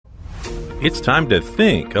It's time to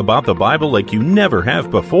think about the Bible like you never have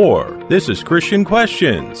before. This is Christian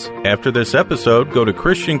Questions. After this episode, go to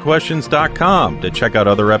ChristianQuestions.com to check out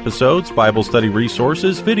other episodes, Bible study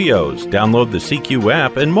resources, videos, download the CQ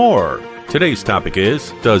app, and more. Today's topic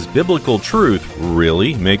is, does biblical truth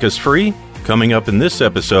really make us free? Coming up in this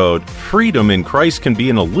episode, freedom in Christ can be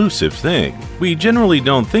an elusive thing. We generally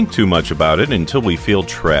don't think too much about it until we feel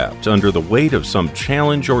trapped under the weight of some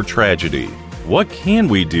challenge or tragedy. What can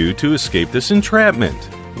we do to escape this entrapment?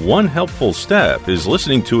 One helpful step is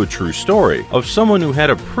listening to a true story of someone who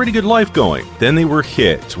had a pretty good life going. Then they were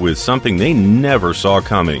hit with something they never saw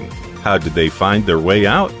coming. How did they find their way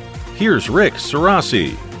out? Here's Rick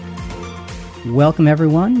Sarasi. Welcome,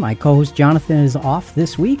 everyone. My co-host Jonathan is off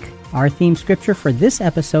this week. Our theme scripture for this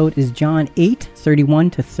episode is John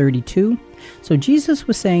 8:31-32. So Jesus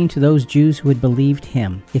was saying to those Jews who had believed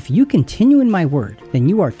him, "If you continue in my word, then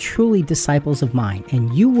you are truly disciples of mine,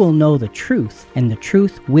 and you will know the truth, and the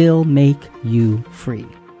truth will make you free."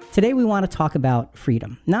 Today we want to talk about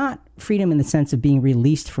freedom. Not freedom in the sense of being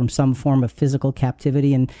released from some form of physical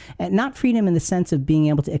captivity, and not freedom in the sense of being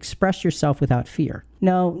able to express yourself without fear.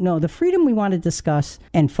 No, the freedom we want to discuss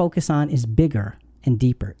and focus on is bigger and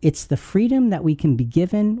deeper. It's the freedom that we can be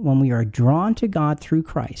given when we are drawn to God through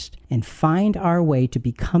Christ and find our way to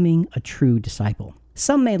becoming a true disciple.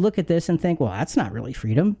 Some may look at this and think, well, that's not really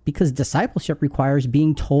freedom because discipleship requires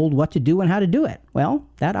being told what to do and how to do it. Well,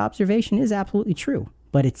 that observation is absolutely true,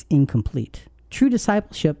 but it's incomplete. True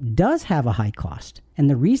discipleship does have a high cost, and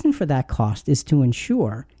the reason for that cost is to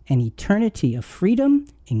ensure an eternity of freedom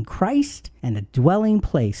in Christ and a dwelling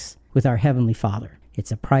place with our Heavenly Father.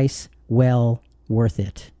 It's a price well worth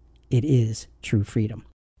it. It is true freedom.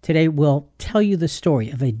 Today we'll tell you the story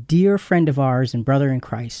of a dear friend of ours and brother in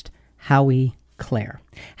Christ, Howie Clare.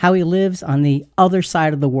 Howie lives on the other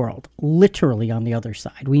side of the world, literally on the other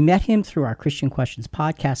side. We met him through our Christian Questions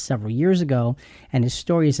podcast several years ago, and his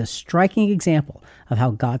story is a striking example of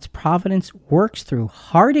how God's providence works through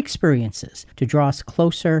hard experiences to draw us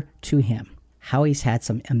closer to him. Howie's had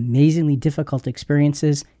some amazingly difficult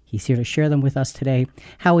experiences. He's here to share them with us today.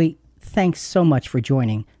 Howie, thanks so much for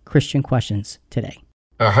joining Christian Questions today.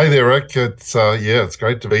 Hey there, Rick. It's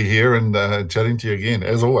great to be here and chatting to you again,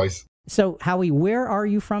 as always. So, Howie, where are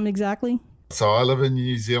you from exactly? So I live in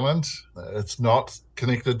New Zealand. It's not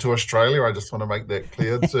connected to Australia. I just want to make that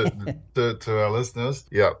clear to our listeners.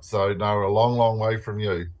 Yeah, so no, we're a long, long way from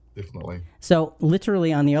you, definitely. So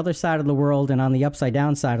literally on the other side of the world and on the upside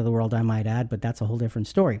down side of the world, I might add, but that's a whole different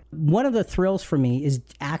story. One of the thrills for me is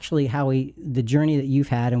actually, Howie, the journey that you've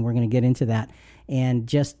had, and we're going to get into that, and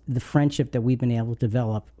just the friendship that we've been able to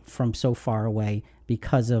develop from so far away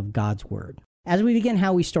because of God's Word. As we begin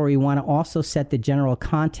Howie's story, we want to also set the general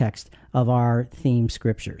context of our theme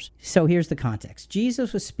scriptures. So here's the context.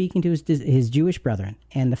 Jesus was speaking to his Jewish brethren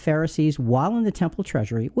and the Pharisees while in the temple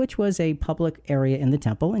treasury, which was a public area in the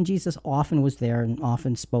temple, and Jesus often was there and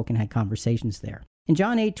often spoke and had conversations there. In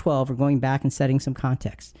John 8:12, we're going back and setting some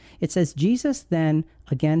context. It says, Jesus then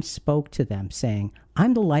again spoke to them, saying,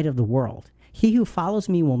 "I'm the light of the world. He who follows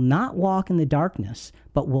me will not walk in the darkness,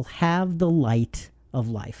 but will have the light of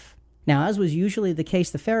life." Now, as was usually the case,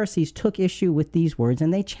 the Pharisees took issue with these words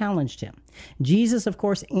and they challenged him. Jesus, of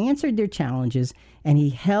course, answered their challenges, and he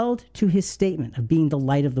held to his statement of being the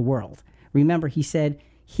light of the world. Remember, he said,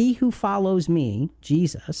 "He who follows me,"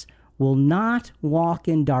 Jesus, "will not walk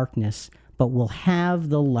in darkness, but will have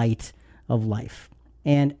the light of life."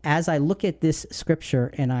 And as I look at this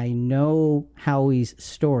scripture and I know Howie's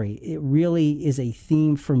story, it really is a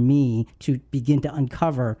theme for me to begin to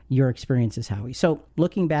uncover your experiences, Howie. So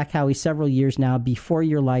looking back, Howie, several years now before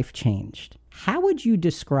your life changed, how would you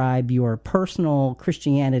describe your personal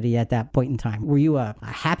Christianity at that point in time? Were you a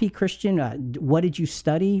happy Christian? What did you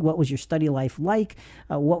study? What was your study life like?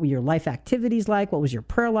 What were your life activities like? What was your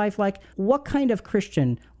prayer life like? What kind of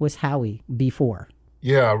Christian was Howie before?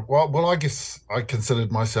 Yeah, well, I guess I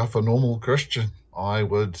considered myself a normal Christian. I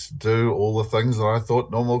would do all the things that I thought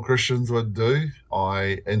normal Christians would do.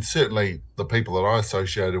 And certainly the people that I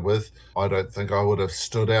associated with, I don't think I would have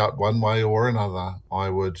stood out one way or another. I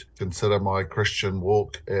would consider my Christian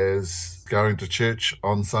walk as going to church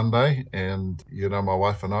on Sunday. And, my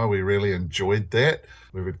wife and I, we really enjoyed that.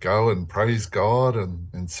 We would go and praise God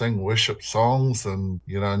and sing worship songs and,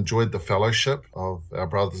 enjoyed the fellowship of our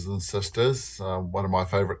brothers and sisters. One of my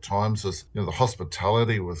favorite times was, the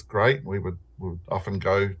hospitality was great. We would would often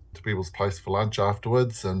go to people's place for lunch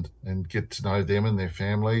afterwards and get to know them and their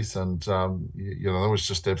families. And, it was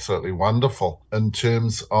just absolutely wonderful. In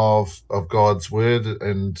terms of God's word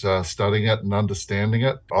and studying it and understanding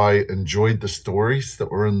it, I enjoyed the stories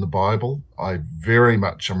that were in the Bible. I very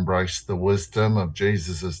much embraced the wisdom of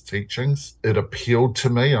Jesus's teachings. It appealed to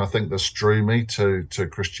me. I think this drew me to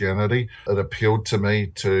Christianity. It appealed to me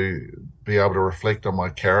to be able to reflect on my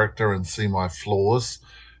character and see my flaws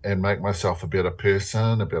and make myself a better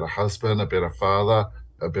person, a better husband, a better father,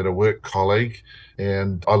 a better work colleague.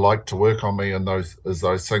 And I like to work on me in those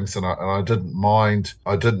things. And I didn't mind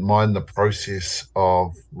the process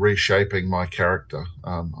of reshaping my character.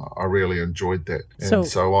 I really enjoyed that. And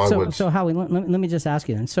so Howie, let me just ask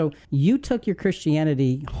you then. So you took your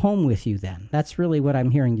Christianity home with you then. That's really what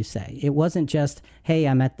I'm hearing you say. It wasn't just, hey,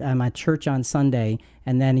 I'm at church on Sunday,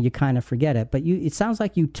 and then you kind of forget it. But it sounds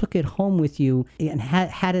like you took it home with you and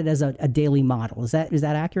had it as a daily model. Is that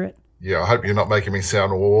accurate? Yeah, I hope you're not making me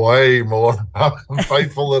sound way more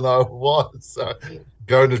faithful than I was. So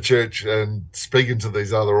going to church and speaking to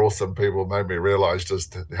these other awesome people made me realize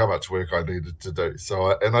just how much work I needed to do.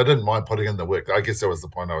 So I didn't mind putting in the work. I guess that was the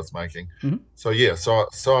point I was making. Mm-hmm.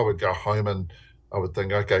 So I would go home and I would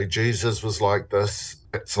think, okay, Jesus was like this.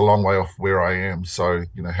 It's a long way off where I am. So,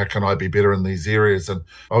 how can I be better in these areas? And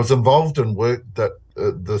I was involved in work that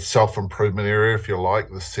the self-improvement area, if you like,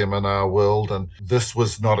 the seminar world. And this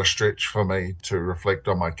was not a stretch for me to reflect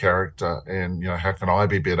on my character and, how can I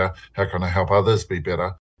be better? How can I help others be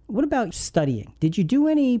better? What about studying? Did you do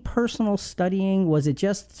any personal studying? Was it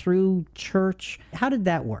just through church? How did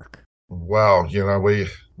that work? Well,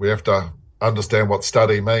 we have to understand what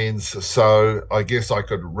study means. So I guess I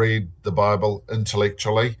could read the Bible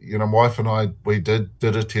intellectually. My wife and I, we did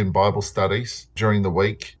attend Bible studies during the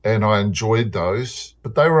week, and I enjoyed those,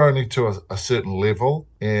 but they were only to a certain level.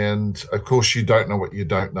 And of course, you don't know what you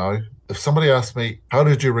don't know. If somebody asked me, how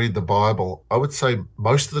did you read the Bible? I would say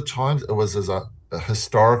most of the times it was as a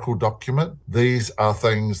historical document. These are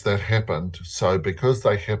things that happened. So because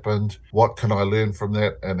they happened, what can I learn from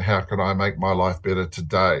that and how can I make my life better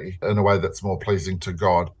today in a way that's more pleasing to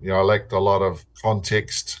God? I lacked a lot of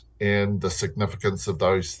context and the significance of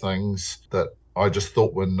those things that I just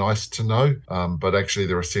thought were nice to know, but actually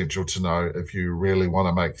they're essential to know if you really want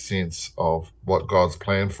to make sense of what God's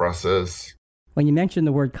plan for us is. When you mention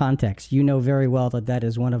the word context, you know very well that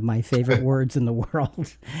is one of my favorite words in the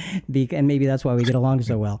world. And maybe that's why we get along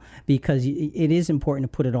so well, because it is important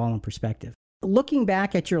to put it all in perspective. Looking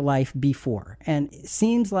back at your life before, and it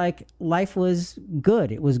seems like life was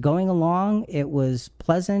good. It was going along. It was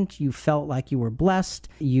pleasant. You felt like you were blessed.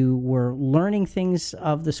 You were learning things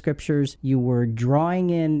of the scriptures. You were drawing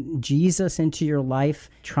in Jesus into your life,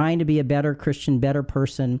 trying to be a better Christian, better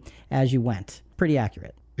person as you went. Pretty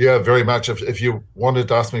accurate. Yeah, very much. If you wanted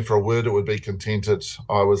to ask me for a word, it would be contented.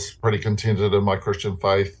 I was pretty contented in my Christian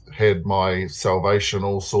faith, had my salvation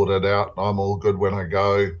all sorted out. I'm all good when I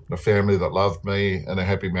go, a family that loved me, and a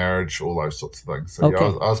happy marriage, all those sorts of things. So okay.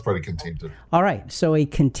 I was pretty contented. All right. So a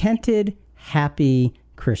contented, happy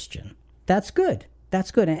Christian. That's good. That's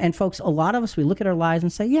good. And folks, a lot of us, we look at our lives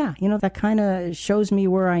and say, yeah, that kind of shows me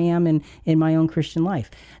where I am in my own Christian life.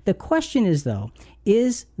 The question is, though,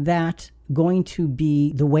 is that going to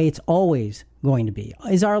be the way it's always going to be?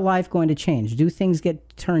 Is our life going to change? Do things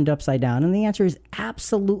get turned upside down? And the answer is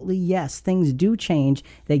absolutely yes. Things do change.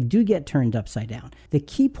 They do get turned upside down. The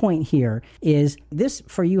key point here is this,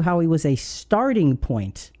 for you, Howie, was a starting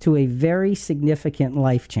point to a very significant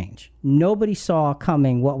life change. Nobody saw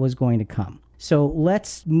coming what was going to come. So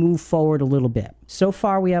let's move forward a little bit. So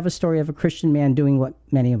far, we have a story of a Christian man doing what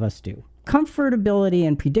many of us do. Comfortability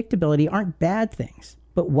and predictability aren't bad things.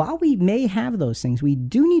 But while we may have those things, we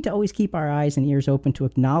do need to always keep our eyes and ears open to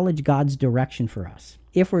acknowledge God's direction for us.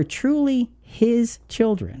 If we're truly His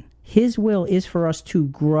children, His will is for us to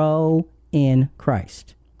grow in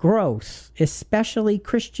Christ. Growth, especially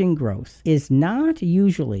Christian growth, is not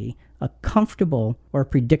usually a comfortable or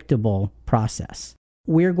predictable process.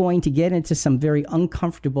 We're going to get into some very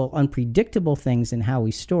uncomfortable, unpredictable things in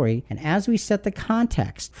Howie's story. And as we set the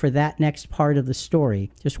context for that next part of the story,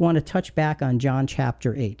 just want to touch back on John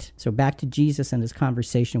chapter 8. So back to Jesus and his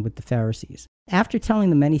conversation with the Pharisees. After telling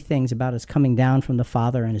them many things about his coming down from the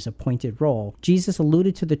Father and his appointed role, Jesus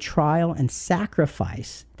alluded to the trial and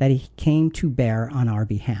sacrifice that he came to bear on our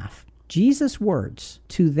behalf. Jesus' words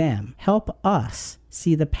to them help us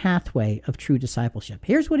see the pathway of true discipleship.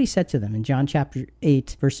 Here's what he said to them in John chapter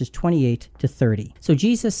 8, verses 28 to 30. So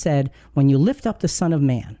Jesus said, when you lift up the Son of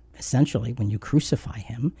Man, essentially when you crucify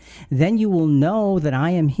him, then you will know that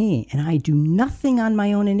I am he, and I do nothing on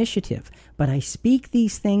my own initiative, but I speak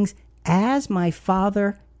these things as my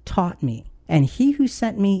Father taught me. And he who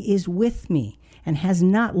sent me is with me and has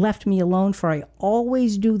not left me alone, for I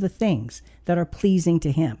always do the things that are pleasing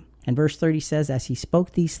to him. And verse 30 says, as he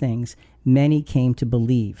spoke these things, many came to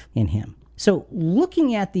believe in him. So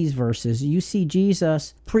looking at these verses, you see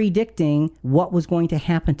Jesus predicting what was going to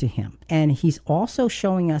happen to him. And he's also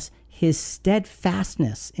showing us his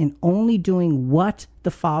steadfastness in only doing what the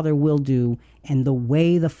Father will do and the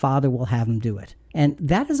way the Father will have him do it. And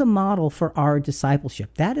that is a model for our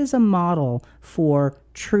discipleship. That is a model for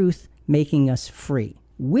truth making us free.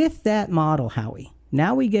 With that model, Howie,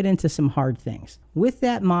 now we get into some hard things. With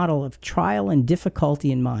that model of trial and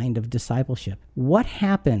difficulty in mind of discipleship, what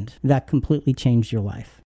happened that completely changed your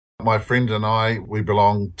life? My friend and I, we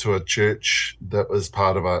belong to a church that was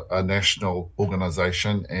part of a national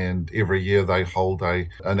organisation, and every year they hold a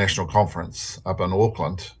national conference up in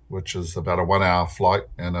Auckland, which is about a 1-hour flight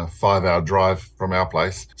and a 5-hour drive from our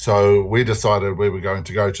place. So we decided we were going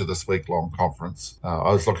to go to this week-long conference.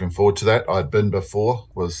 I was looking forward to that. I'd been before,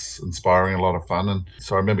 was inspiring, a lot of fun. And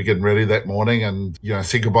so I remember getting ready that morning and,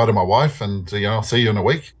 said goodbye to my wife and, I'll see you in a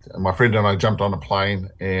week. And my friend and I jumped on a plane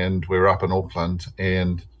and we were up in Auckland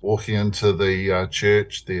and walking into the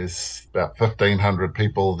church. There's about 1,500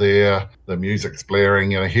 people there. The music's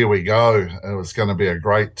blaring, here we go. It was going to be a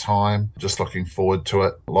great time. Just looking forward to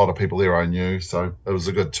it. A lot of people there I knew, so it was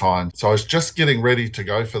a good time. So I was just getting ready to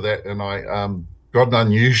go for that, and I got an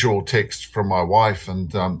unusual text from my wife,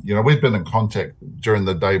 and we'd been in contact during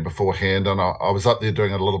the day beforehand, and I was up there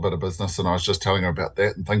doing a little bit of business, and I was just telling her about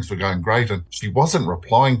that, and things were going great, and she wasn't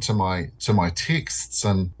replying to my texts,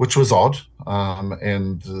 and which was odd,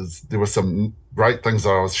 and there were some great things that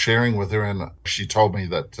I was sharing with her, and she told me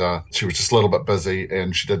that she was just a little bit busy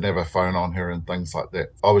and she didn't have her phone on her and things like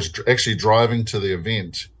that. I was actually driving to the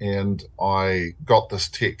event and I got this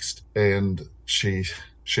text, and she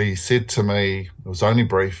said to me, it was only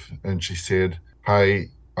brief, and she said,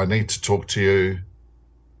 "Hey, I need to talk to you.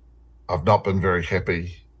 I've not been very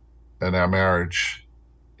happy in our marriage,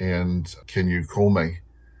 and can you call me?"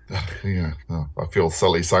 I feel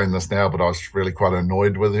silly saying this now, but I was really quite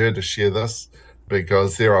annoyed with her to share this,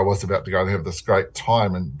 because there I was about to go and have this great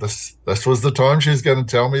time, and this was the time she was going to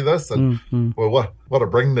tell me this, and well, what a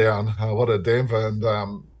bring down, what a damper, and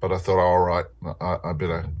but I thought, all right, I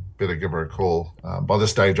better give her a call. By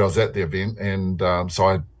this stage, I was at the event, and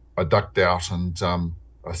so I ducked out and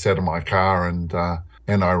I sat in my car and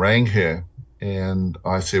I rang her and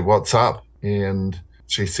I said, "What's up?" And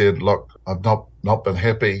she said, "Look, I've not been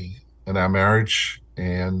happy in our marriage,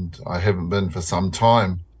 and I haven't been for some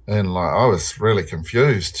time." And I was really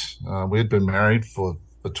confused. We'd been married for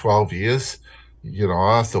 12 years.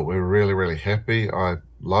 I thought we were really, really happy. I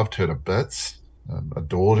loved her to bits,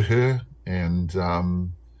 adored her, and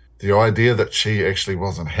the idea that she actually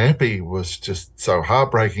wasn't happy was just so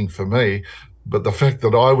heartbreaking for me. But the fact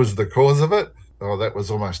that I was the cause of it, that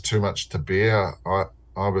was almost too much to bear.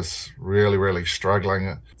 I was really, really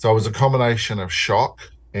struggling. So it was a combination of shock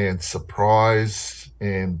and surprise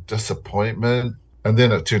and disappointment. And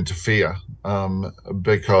then it turned to fear,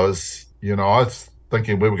 because, I was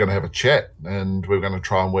thinking we were going to have a chat and we were going to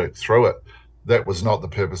try and work through it. That was not the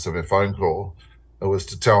purpose of her phone call. It was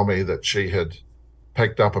to tell me that she had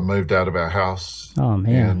packed up and moved out of our house. Oh,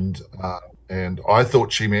 man. And I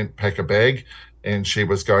thought she meant pack a bag, and she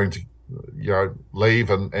was going to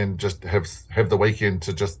leave and just have the weekend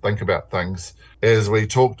to just think about things. As we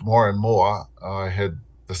talked more and more, I had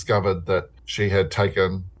discovered that she had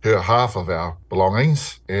taken her half of our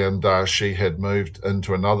belongings, and she had moved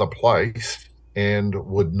into another place and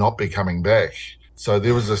would not be coming back. So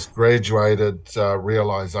there was this graduated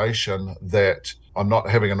realization that I'm not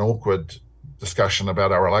having an awkward discussion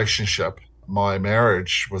about our relationship. My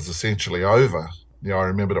marriage was essentially over. I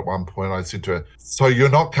remembered at one point I said to her, "So you're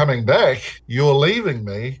not coming back? You're leaving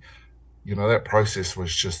me?" That process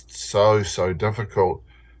was just so difficult.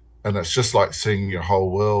 And it's just like seeing your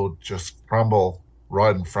whole world just crumble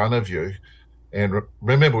right in front of you. And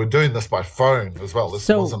remember, we're doing this by phone as well. This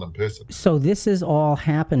wasn't in person. So this is all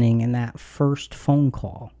happening in that first phone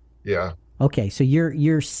call. Yeah. Okay, so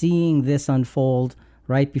you're seeing this unfold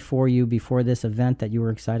right before this event that you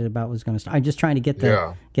were excited about was going to start. I'm just trying to get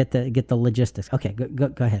the logistics. Okay,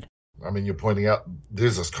 go ahead. I mean, you're pointing out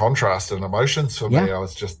there's this contrast in emotions for me. Yeah. I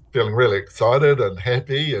was just feeling really excited and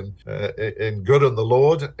happy and good in the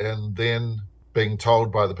Lord, and then being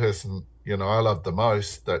told by the person I loved the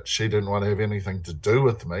most that she didn't want to have anything to do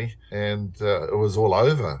with me, and it was all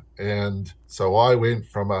over. And so I went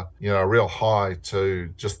from a real high to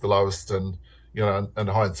just the lowest, and in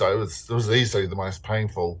hindsight, it was easily the most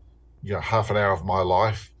painful half an hour of my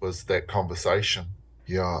life was that conversation.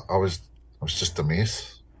 yeah, I was just a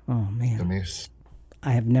mess, Oh a man. mess.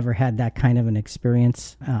 I have never had that kind of an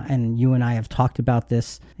experience, and you and I have talked about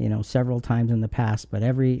this, several times in the past. But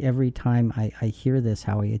every time I hear this,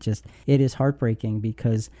 Howie, it is heartbreaking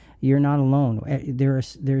because you're not alone.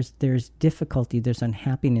 There's difficulty, there's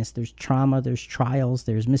unhappiness, there's trauma, there's trials,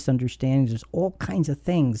 there's misunderstandings, there's all kinds of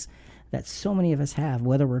things that so many of us have,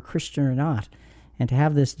 whether we're Christian or not. And to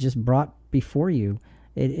have this just brought before you,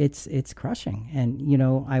 it's crushing. And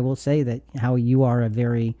I will say that Howie, you are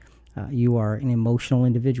an emotional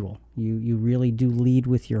individual. You really do lead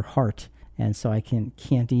with your heart, and so I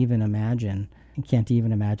can't even imagine. I can't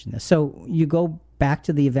even imagine this. So you go back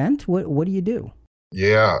to the event. What do you do?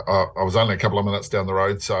 Yeah, I was only a couple of minutes down the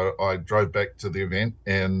road, so I drove back to the event,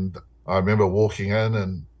 and I remember walking in,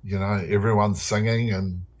 and everyone's singing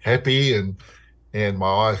and happy, and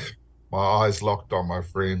my eyes locked on my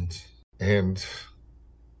friend, and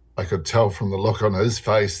I could tell from the look on his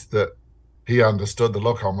face that he understood the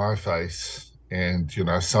look on my face, and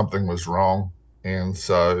something was wrong, and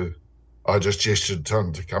so I just gestured to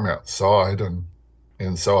him to come outside,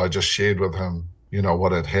 and so I just shared with him,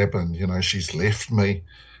 what had happened. She's left me,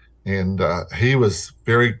 and he was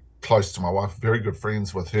very close to my wife, very good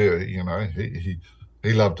friends with her.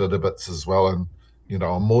 He loved her to bits as well, and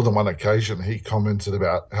on more than one occasion he commented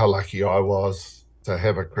about how lucky I was to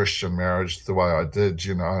have a Christian marriage the way I did.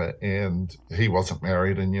 And he wasn't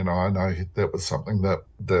married, and I know that was something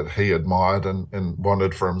that he admired and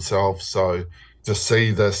wanted for himself. So to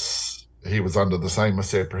see this, he was under the same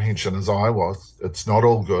misapprehension as I was. It's not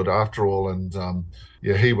all good after all, and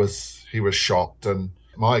yeah, he was shocked. And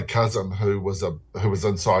my cousin, who was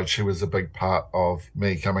inside, she was a big part of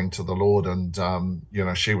me coming to the Lord, and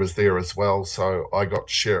she was there as well. So I got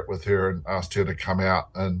to share it with her and asked her to come out.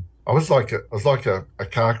 And it was like a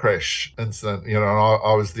car crash incident, and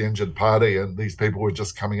I was the injured party, and these people were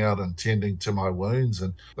just coming out and tending to my wounds,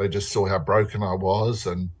 and they just saw how broken I was,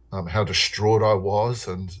 and how distraught I was.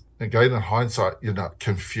 And again, in hindsight,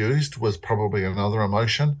 confused was probably another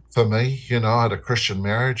emotion for me. I had a Christian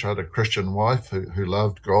marriage, I had a Christian wife who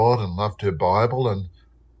loved God and loved her Bible, and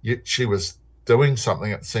yet she was doing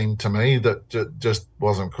something, it seemed to me, that just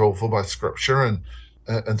wasn't called for by Scripture.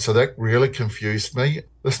 And so that really confused me.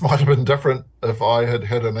 This might have been different if I had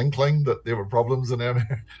had an inkling that there were problems in our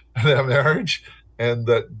in our marriage, and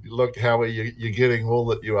that, look, how are you're getting all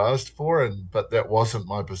that you asked for, but that wasn't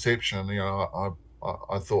my perception.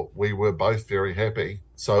 I thought we were both very happy.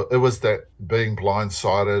 So it was that being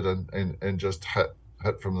blindsided and just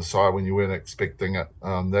hit from the side when you weren't expecting it.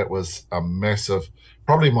 That was a massive,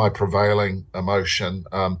 probably my prevailing emotion.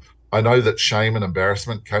 I know that shame and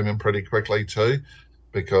embarrassment came in pretty quickly too,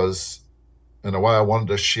 because in a way I wanted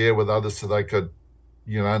to share with others so they could,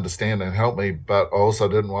 understand and help me. But I also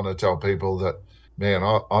didn't want to tell people that, man,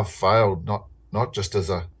 I've failed, not just as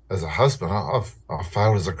a husband. I've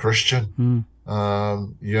failed as a Christian. Mm.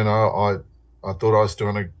 I thought I was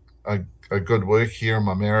doing a good work here in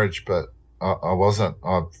my marriage, but I wasn't.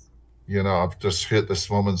 I've just hurt this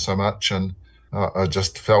woman so much, and I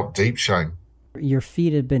just felt deep shame. Your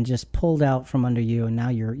feet had been just pulled out from under you, and now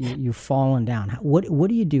you've fallen down. What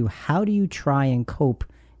do you do? How do you try and cope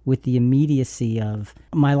with the immediacy of,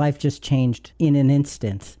 my life just changed in an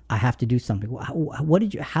instant? I have to do something.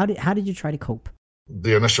 How did you try to cope?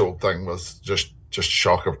 The initial thing was just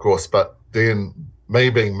shock, of course, but then me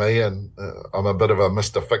being me, and I'm a bit of a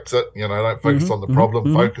Mr. Fix-It. Don't focus on the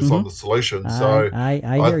problem, focus on the solution. So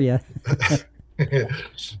I hear you.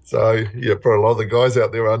 So yeah, for a lot of the guys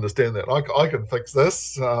out there, I understand that I can fix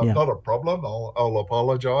this. Yeah. Not a problem. I'll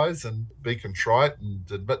apologize and be contrite and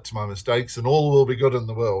admit to my mistakes, and all will be good in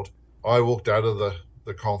the world. I walked out of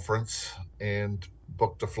the conference and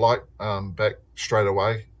booked a flight back straight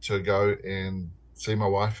away to go and see my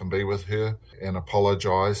wife and be with her and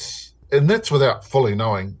apologize. And that's without fully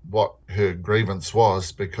knowing what her grievance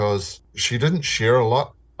was, because she didn't share a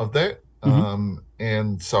lot of that.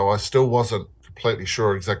 And so I still wasn't completely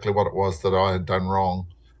sure exactly what it was that I had done wrong.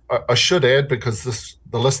 I should add, because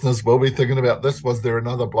the listeners will be thinking about this, was there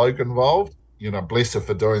another bloke involved? Bless her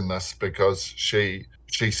for doing this, because she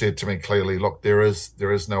said to me clearly, look, there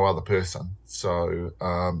is no other person. So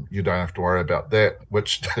you don't have to worry about that,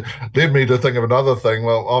 which led me to think of another thing.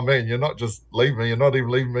 Well, oh man, you're not just leaving me, you're not even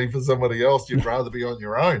leaving me for somebody else. You'd rather be on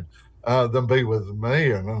your own than be with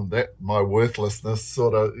me. And that, my worthlessness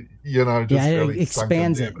sort of, just really it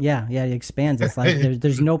expands sunk in it. Yeah, it expands. It's like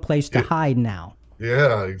there's no place to hide now.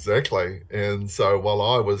 Yeah, exactly. And so while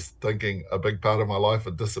I was thinking a big part of my life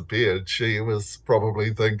had disappeared, she was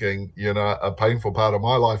probably thinking, a painful part of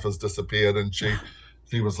my life has disappeared, and she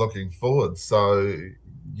was looking forward. So,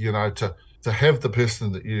 to have the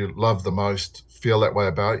person that you love the most feel that way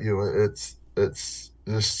about you, it's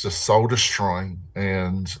just soul destroying,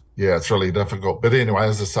 and yeah, it's really difficult. But anyway,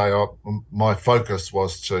 as I say, my focus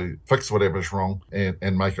was to fix whatever's wrong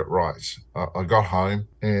and make it right. I got home,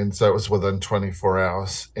 and so it was within 24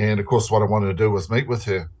 hours. And of course, what I wanted to do was meet with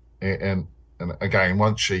her, and and again,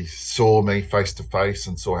 once she saw me face to face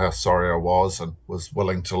and saw how sorry I was and was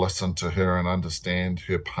willing to listen to her and understand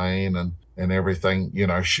her pain and everything,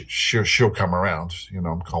 she'll come around. I'm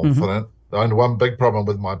Mm-hmm. confident. The only one big problem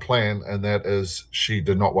with my plan, and that is she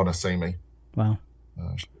did not want to see me. Wow.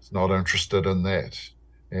 She's not interested in that.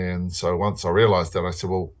 And so once I realized that, I said,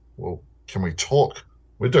 well, can we talk?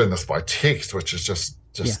 We're doing this by text, which is just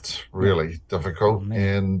Yeah. really Oh, difficult.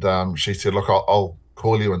 man. And she said, look, I'll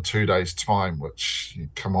call you in 2 days' time, which,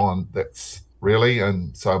 come on, that's really.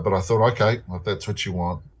 And so, but I thought, okay, well, if that's what you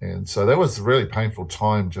want. And so that was a really painful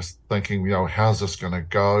time, just thinking, how's this going to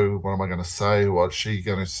go? What am I going to say? What's she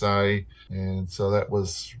going to say? And so that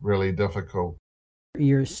was really difficult.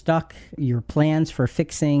 You're stuck. Your plans for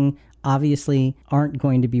fixing obviously aren't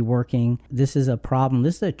going to be working. This is a problem.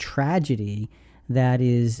 This is a tragedy that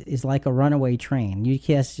is like a runaway train. You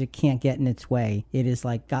can't get in its way. It is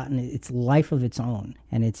like gotten its life of its own,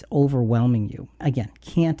 and it's overwhelming you. Again,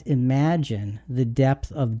 can't imagine the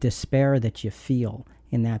depth of despair that you feel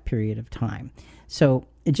in that period of time. So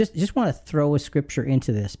I just want to throw a scripture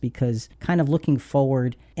into this, because kind of looking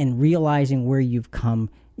forward and realizing where you've come.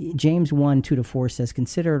 James 1:2-4 says,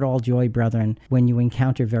 "Consider it all joy, brethren, when you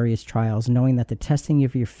encounter various trials, knowing that the testing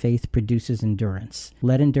of your faith produces endurance.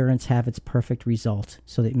 Let endurance have its perfect result,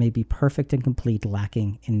 so that it may be perfect and complete,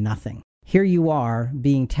 lacking in nothing." Here you are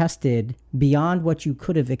being tested beyond what you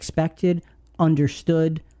could have expected,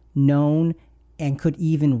 understood, known, and could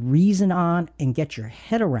even reason on and get your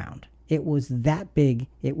head around. It was that big.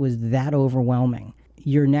 It was that overwhelming.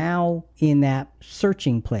 You're now in that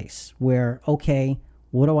searching place where, okay,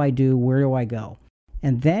 what do I do? Where do I go?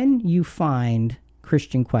 And then you find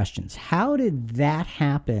Christian Questions. How did that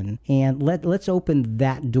happen? And let's open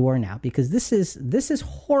that door now, because this is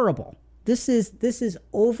horrible. This is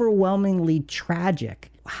overwhelmingly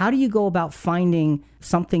tragic. How do you go about finding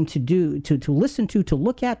something to do, to listen to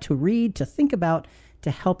look at, to read, to think about,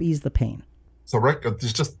 to help ease the pain? So, Rick,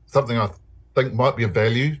 there's just something I think might be of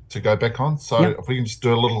value to go back on. So, if we can just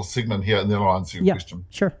do a little segment here, and then I'll answer your question.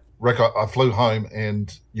 Sure. Rick, I flew home,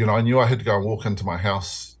 and I knew I had to go and walk into my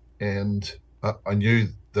house, and I knew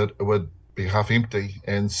that it would be half empty,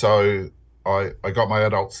 and so I got my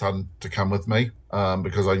adult son to come with me,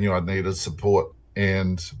 because I knew I needed support.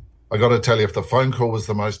 And I got to tell you, if the phone call was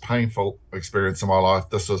the most painful experience of my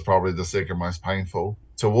life, this was probably the second most painful.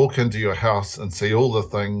 To walk into your house and see all the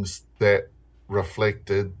things that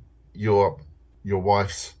reflected your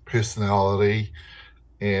wife's personality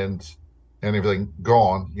and everything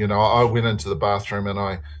gone. I went into the bathroom, and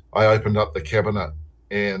I opened up the cabinet,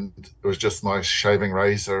 and it was just my shaving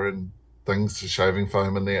razor and things, shaving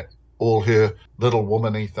foam in there. All her little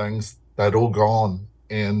womany things, they'd all gone.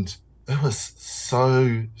 And it was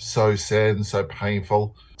so, so sad and so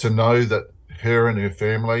painful to know that her and her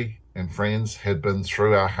family and friends had been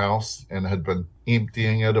through our house and had been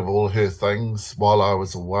emptying it of all her things while I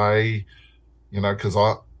was away, because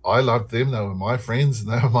I loved them. They were my friends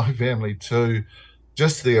and they were my family too.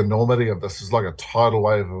 Just the enormity of this was like a tidal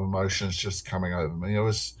wave of emotions just coming over me. It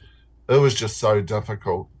was just so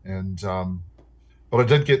difficult. And but I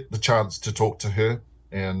did get the chance to talk to her,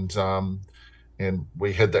 and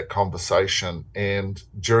we had that conversation. And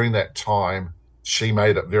during that time, she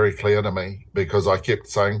made it very clear to me, because I kept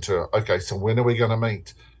saying to her, okay, so when are we going to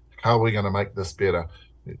meet? How are we going to make this better?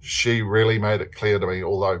 She really made it clear to me,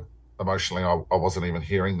 although emotionally I wasn't even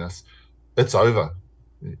hearing this. It's over.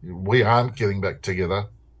 We aren't getting back together.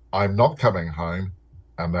 I'm not coming home.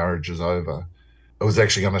 Our marriage is over. It was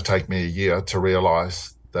actually going to take me a year to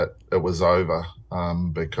realize that it was over,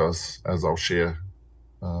 because, as I'll share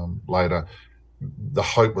later, the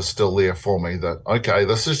hope was still there for me that, okay,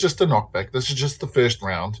 this is just a knockback. This is just the first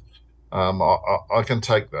round. I can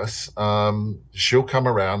take this. She'll come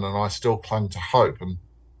around, and I still clung to hope. And,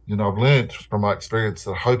 I've learned from my experience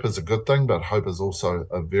that hope is a good thing, but hope is also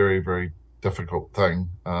a very, very difficult thing,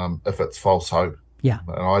 if it's false hope. Yeah.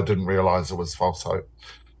 And I didn't realize it was false hope.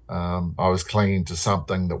 I was clinging to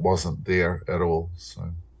something that wasn't there at all. So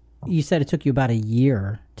you said it took you about a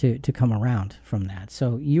year to come around from that.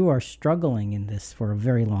 So you are struggling in this for a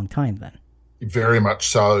very long time then. Very much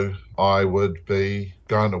so. I would be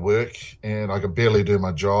going to work, and I could barely do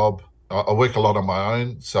my job. I work a lot on my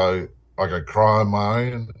own, so I could cry on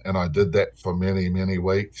my own, and I did that for many, many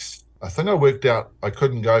weeks. I think I worked out I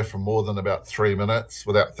couldn't go for more than about 3 minutes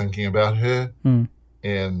without thinking about her.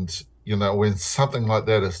 And, when something like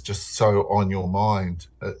that is just so on your mind,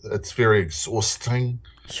 it's very exhausting.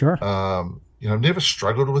 Sure. I've never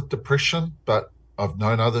struggled with depression, but I've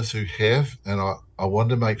known others who have, and I wanted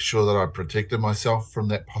to make sure that I protected myself from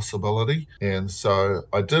that possibility. And so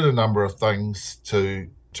I did a number of things to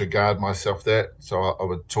guard myself that. So I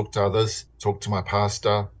would talk to others, talk to my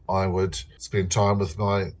pastor. I would spend time with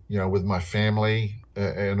my family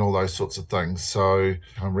and all those sorts of things. So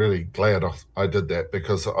I'm really glad I did that,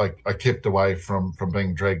 because I kept away from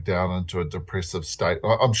being dragged down into a depressive state.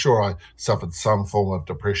 I'm sure I suffered some form of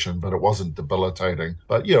depression, but it wasn't debilitating.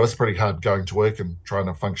 But yeah, it was pretty hard going to work and trying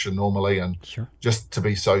to function normally, and Sure. just to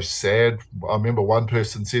be so sad. I remember one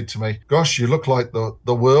person said to me, "Gosh, you look like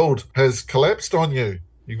the world has collapsed on you.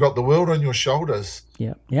 You got the world on your shoulders."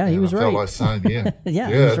 Yeah, And he was I right. felt like saying, yeah, Yeah,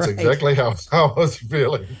 he yeah, was that's right. exactly how I was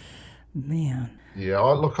feeling. Man. Yeah,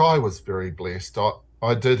 I was very blessed.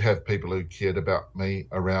 I did have people who cared about me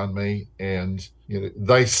around me, and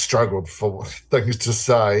they struggled for things to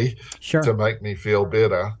say Sure. to make me feel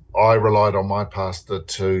better. I relied on my pastor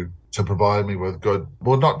to provide me with good,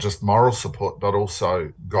 well, not just moral support, but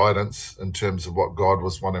also guidance in terms of what God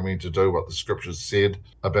was wanting me to do, what the scriptures said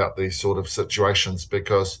about these sort of situations,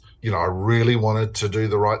 because, I really wanted to do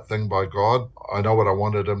the right thing by God. I know what I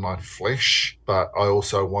wanted in my flesh, but I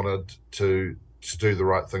also wanted to do the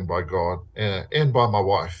right thing by God and by my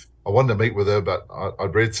wife. I wanted to meet with her, but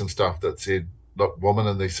I'd read some stuff that said, look, women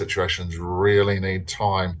in these situations really need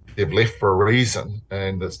time. They've left for a reason,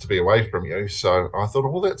 and it's to be away from you. So I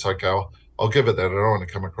thought, well, that's okay. I'll give it that. I don't want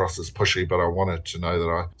to come across as pushy, but I wanted to know that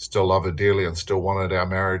I still love her dearly and still wanted our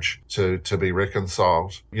marriage to be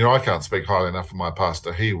reconciled. I can't speak highly enough of my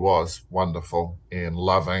pastor. He was wonderful and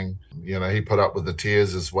loving. He put up with the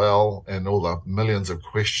tears as well and all the millions of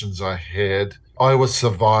questions I had. I was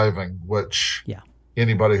surviving, which Yeah.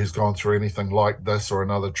 anybody who's gone through anything like this or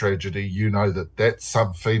another tragedy, that's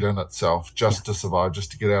some feat in itself, just to survive, just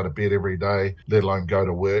to get out of bed every day, let alone go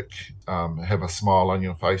to work, have a smile on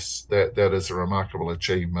your face. That is a remarkable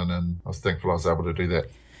achievement, and I was thankful I was able to do that.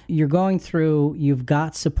 You're going through, you've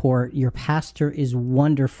got support, your pastor is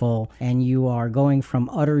wonderful, and you are going from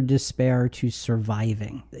utter despair to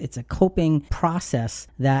surviving. It's a coping process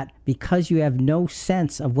that, because you have no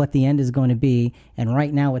sense of what the end is going to be, and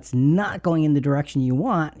right now it's not going in the direction you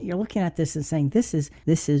want, you're looking at this and saying, this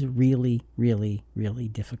is really, really, really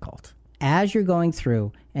difficult. As you're going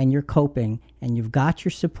through and you're coping and you've got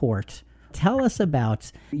your support, tell us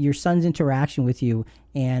about your son's interaction with you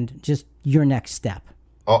and just your next step.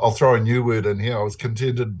 I'll throw a new word in here. I was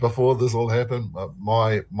contented before this all happened.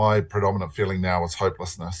 My predominant feeling now is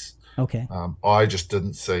hopelessness. Okay. I just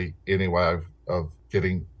didn't see any way of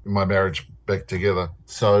getting my marriage back together.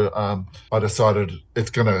 So I decided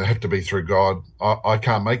it's going to have to be through God. I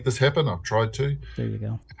can't make this happen. I've tried to. There you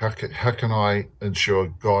go. How can I ensure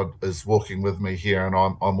God is walking with me here and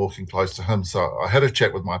I'm walking close to him? So I had a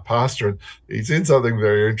chat with my pastor, and he said something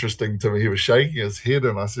very interesting to me. He was shaking his head,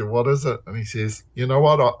 and I said, "What is it?" And he says, "You know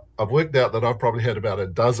what? I've worked out that I've probably had about a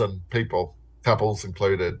dozen people, couples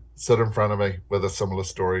included, sit in front of me with a similar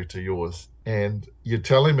story to yours. And you're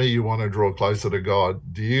telling me you want to draw closer to God.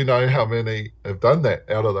 Do you know how many have done that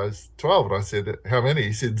out of those 12? And I said, how many?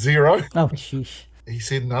 He said, 0. Oh, sheesh. He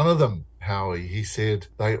said, none of them, Howie. He said,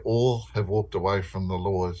 they all have walked away from the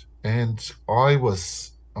Lord. And I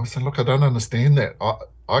said, look, I don't understand that.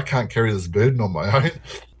 I can't carry this burden on my own.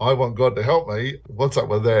 I want God to help me. What's up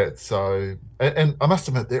with that? So, and I must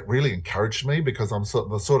admit, that really encouraged me, because I'm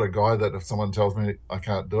the sort of guy that if someone tells me I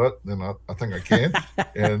can't do it, then I think I can.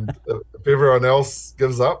 And if everyone else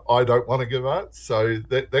gives up, I don't want to give up. So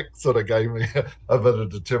that sort of gave me a bit of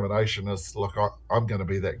determination as, look, I'm going to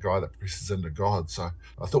be that guy that presses into God. So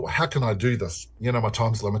I thought, well, how can I do this? My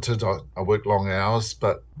time's limited. I work long hours,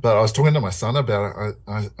 but I was talking to my son about it.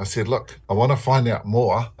 I said, look, I want to find out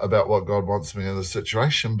more about what God wants me in this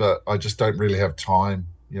situation, but I just don't really have time.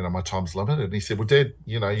 My time's limited. And he said, well, Dad,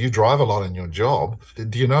 you drive a lot in your job.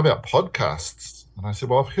 Do you know about podcasts? And I said,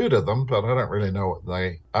 well, I've heard of them, but I don't really know what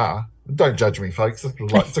they are. Don't judge me, folks. This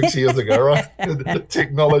was like 6 years ago, right?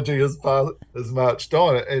 Technology has marched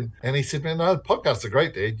on. And he said, man, no, podcasts are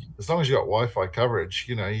great, Dad. As long as you got Wi-Fi coverage,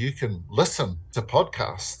 you can listen to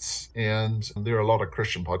podcasts. And there are a lot of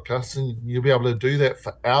Christian podcasts, and you'll be able to do that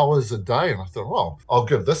for hours a day. And I thought, well, I'll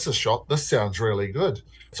give this a shot. This sounds really good.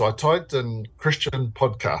 So I typed in Christian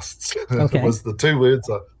podcasts. Okay. It was the two words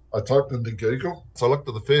I typed into Google. So I looked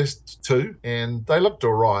at the first two, and they looked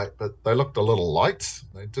all right, but they looked a little light.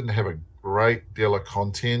 They didn't have great deal of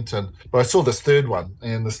content. But I saw this third one,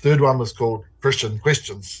 and this third one was called Christian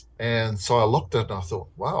Questions. And so I looked at it and I thought,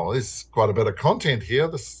 wow, there's quite a bit of content here.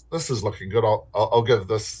 This is looking good. I'll give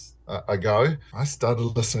this a go. I started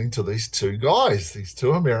listening to these two guys, these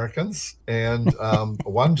two Americans, and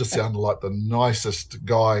one just sounded like the nicest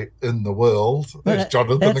guy in the world. There's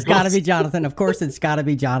Jonathan. That's got to be Jonathan. Of course, it's got to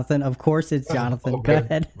be Jonathan. Of course, it's Jonathan. Okay. Go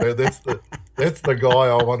ahead. Man, that's the guy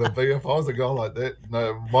I want to be. If I was a guy like that,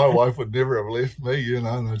 no, my wife would never have left me.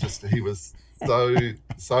 And he was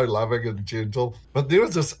so loving and gentle. But there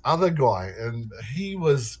was this other guy, and he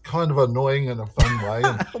was kind of annoying in a fun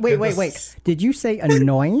way. Wait. Did you say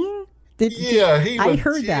annoying? I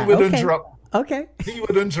heard that. Would okay. interrupt. Okay. He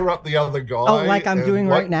would interrupt the other guy. Oh, like I'm doing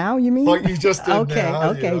right now, you mean? Like you just did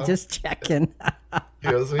now. Okay, just checking.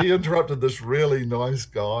 Yeah, so he interrupted this really nice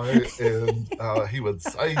guy, and he would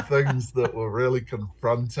say things that were really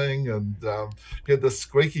confronting, and he had this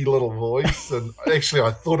squeaky little voice. And actually,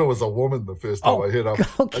 I thought it was a woman the first time I heard him.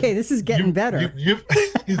 Okay, this is getting better.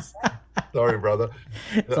 Sorry, brother.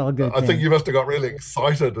 It's all good. I think you must have got really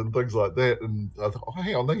excited and things like that. And I thought, oh,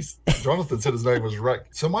 hang on, Jonathan said his name was Rick.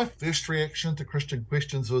 So my first reaction to Christian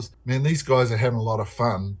Questions was, man, these guys are having a lot of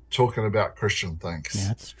fun talking about Christian things. Yeah,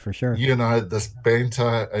 that's for sure. This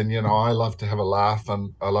banter, and I love to have a laugh,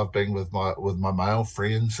 and I love being with my male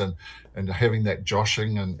friends and having that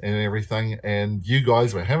joshing and everything. And you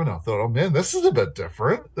guys were having it. I thought, oh man, this is a bit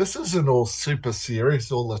different. This isn't all super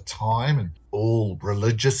serious all the time and all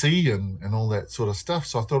religious-y and all that sort of stuff.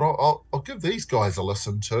 So I thought, I'll give these guys a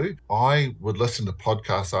listen too. I would listen to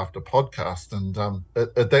podcast after podcast. And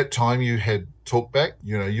at that time you had talkback,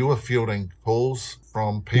 you were fielding calls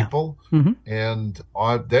from people. Yeah. Mm-hmm. And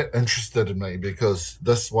that interested me because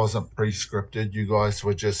this wasn't pre-scripted. You guys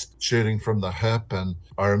were just shooting from the hip. And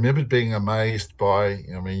I remembered being amazed by,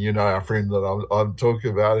 our friend that I'm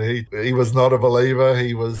talking about, he was not a believer.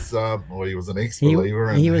 He was, he was an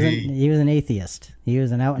ex-believer. He was an atheist. He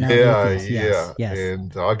was an out-and-out atheist. Yes.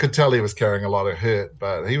 And I could tell he was carrying a lot of hurt,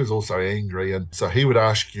 but he was also angry. And so he would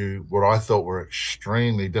ask you what I thought were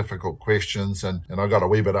extremely difficult questions. And I got a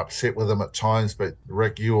wee bit upset with him at times. But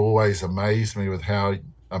Rick, you always amazed me with how,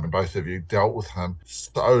 both of you dealt with him.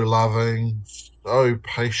 So loving, so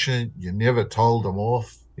patient. You never told him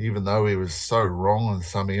off, even though he was so wrong in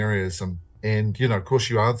some areas. And of course,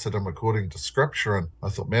 you answered him according to Scripture. And I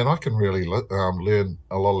thought, man, I can really learn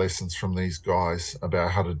a lot of lessons from these guys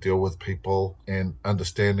about how to deal with people and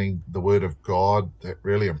understanding the Word of God. That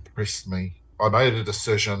really impressed me. I made a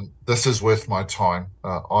decision. This is worth my time.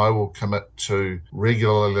 I will commit to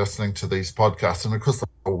regularly listening to these podcasts. And of course,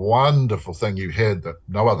 the wonderful thing you had that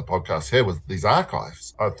no other podcast had was these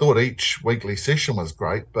archives. I thought each weekly session was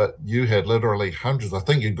great, but you had literally hundreds. I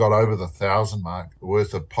think you got over the 1,000 mark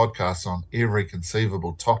worth of podcasts on every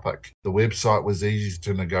conceivable topic. The website was easy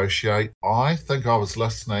to negotiate. I think I was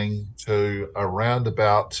listening to around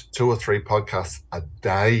about 2 or 3 podcasts a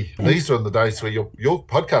day. And these were in the days where your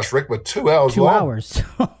podcast, Rick, were 2 hours 2 long. hours.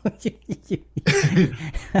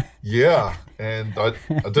 Yeah, and I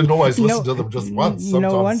didn't always listen to them just once.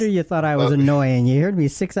 Sometimes. No wonder you thought I was annoying. You heard me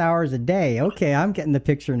 6 hours a day. Okay, I'm getting the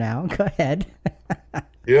picture now. Go ahead.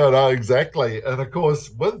 Yeah, no, exactly. And of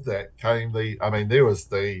course, with that came there was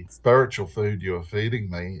the spiritual food you were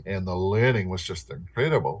feeding me, and the learning was just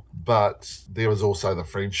incredible. But there was also the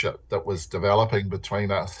friendship that was developing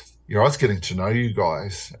between us. I was getting to know you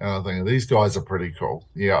guys, and I think these guys are pretty cool.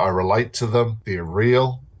 Yeah, I relate to them. They're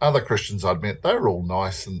real. Other Christians I'd met, they were all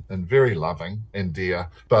nice and very loving and dear.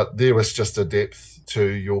 But there was just a depth to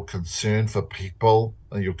your concern for people,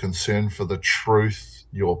 and your concern for the truth,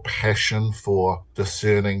 your passion for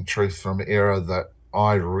discerning truth from error that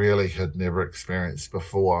I really had never experienced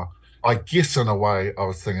before. I guess in a way I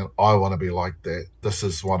was thinking, I want to be like that. This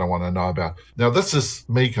is what I want to know about. Now, this is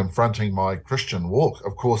me confronting my Christian walk.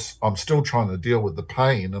 Of course, I'm still trying to deal with the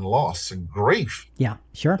pain and loss and grief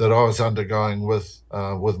that I was undergoing with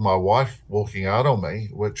my wife walking out on me,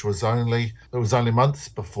 which was only months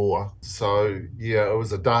before. So, yeah, it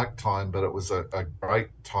was a dark time, but it was a great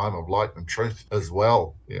time of light and truth as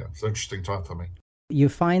well. Yeah, it's an interesting time for me. You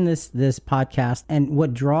find this podcast, and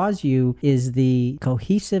what draws you is the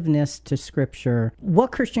cohesiveness to Scripture.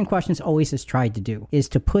 What Christian Questions always has tried to do is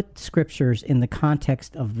to put Scriptures in the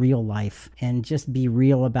context of real life and just be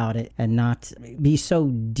real about it, and not be so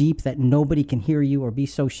deep that nobody can hear you, or be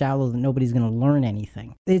so shallow that nobody's going to learn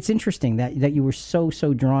anything. It's interesting that you were so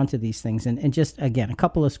drawn to these things. And just, again, a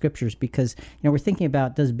couple of Scriptures, because we're thinking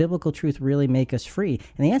about, does biblical truth really make us free?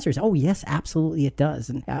 And the answer is, oh yes, absolutely it does.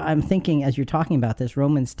 And I'm thinking, as you're talking about this,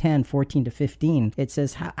 Romans 10:14-15. It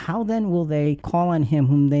says, how then will they call on him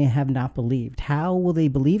whom they have not believed? How will they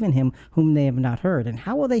believe in him whom they have not heard? And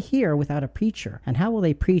how will they hear without a preacher? And how will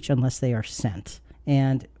they preach unless they are sent?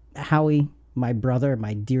 And Howie, my brother,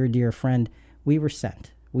 my dear, dear friend, we were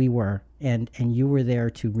sent. We were. And you were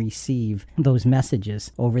there to receive those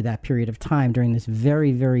messages over that period of time during this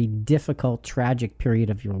very, very difficult, tragic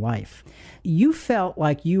period of your life. You felt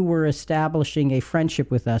like you were establishing a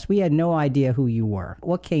friendship with us. We had no idea who you were.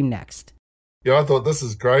 What came next? Yeah, I thought, this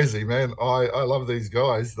is crazy, man. I love these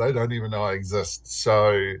guys. They don't even know I exist.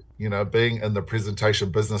 So, being in the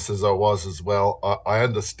presentation business as I was as well, I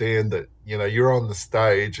understand that, you're on the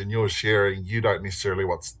stage and you're sharing. You don't necessarily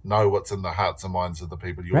know what's in the hearts and minds of the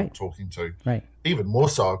people you're talking to. Right. Even more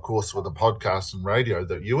so, of course, with the podcast and radio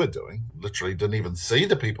that you were doing. Literally didn't even see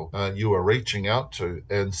the people you were reaching out to.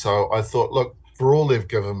 And so I thought, look, for all they've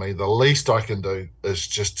given me, the least I can do is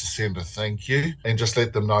just to send a thank you and just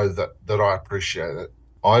let them know that I appreciate it.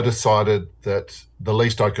 I decided that the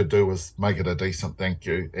least I could do was make it a decent thank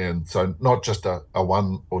you. And so not just a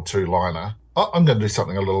one or two liner. I'm going to do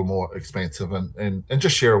something a little more expansive and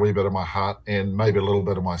just share a wee bit of my heart and maybe a little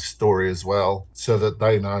bit of my story as well, so that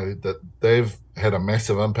they know that they've had a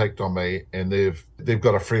massive impact on me and they've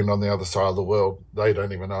got a friend on the other side of the world they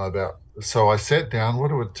don't even know about. So I sat down.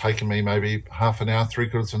 What it would have taken me maybe half an hour,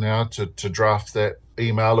 3/4 of an hour to draft that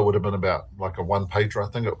email. It would have been about like a one-pager,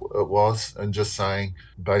 I think it was, and just saying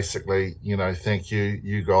basically, thank you,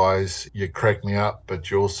 you guys, you crack me up,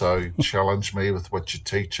 but you also challenge me with what you're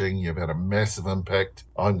teaching. You've had a massive impact.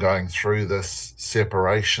 I'm going through this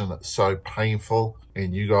separation that's so painful,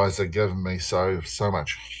 and you guys are giving me so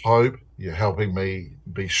much hope. You're helping me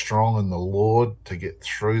be strong in the Lord to get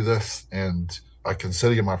through this, and I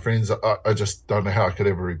consider you my friends. I just don't know how I could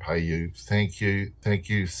ever repay you. Thank you. Thank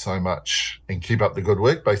you so much. And keep up the good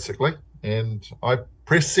work, basically. And I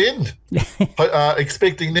press send,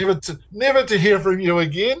 expecting never to hear from you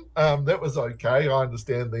again. That was okay. I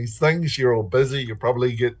understand these things. You're all busy. You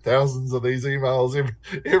probably get thousands of these emails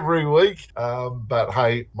every week. But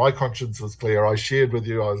hey, my conscience was clear. I shared with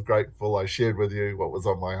you. I was grateful. I shared with you what was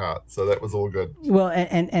on my heart. So that was all good. Well,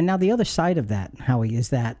 and now the other side of that, Howie, is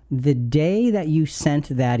that the day that you sent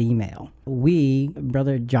that email, we,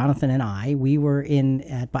 Brother Jonathan and I, we were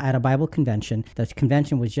at a Bible convention. The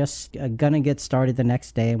convention was just going to get started the next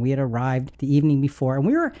day, and we had arrived the evening before, and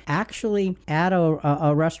we were actually at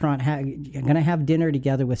a restaurant going to have dinner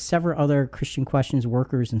together with several other Christian Questions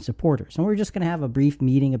workers and supporters, and we were just going to have a brief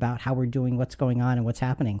meeting about how we're doing, what's going on, and what's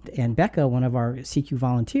happening. And Becca, one of our CQ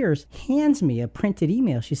volunteers, hands me a printed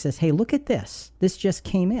email. She says, "Hey, look at this. This just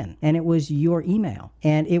came in," and it was your email,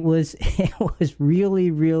 and it was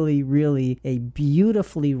really, really, really a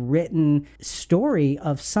beautifully written story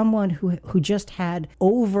of someone who just had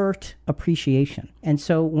overt appreciation. And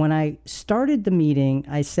so when I started the meeting,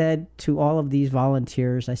 I said to all of these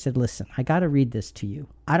volunteers, I said, listen, I got to read this to you.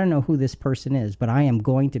 I don't know who this person is, but I am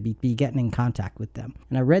going to be getting in contact with them.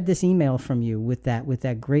 And I read this email from you with that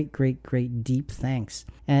great, great, great deep thanks.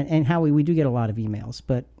 And Howie, we do get a lot of emails,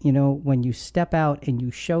 but when you step out and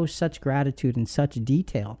you show such gratitude and such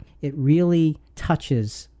detail, it really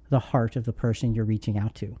touches the heart of the person you're reaching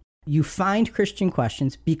out to. You find Christian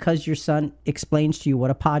Questions because your son explains to you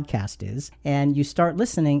what a podcast is, and you start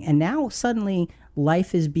listening, and now suddenly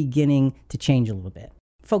life is beginning to change a little bit.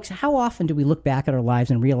 Folks, how often do we look back at our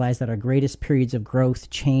lives and realize that our greatest periods of growth,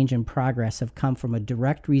 change, and progress have come from a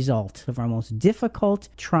direct result of our most difficult,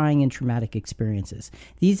 trying, and traumatic experiences?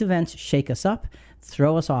 These events shake us up,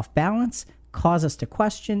 throw us off balance, cause us to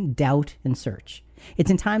question, doubt, and search.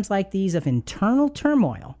 It's in times like these of internal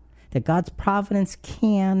turmoil that God's providence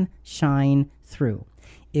can shine through.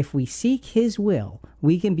 If we seek His will,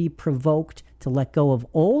 we can be provoked to let go of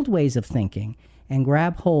old ways of thinking and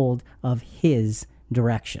grab hold of His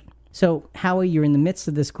direction. So, Howie, you're in the midst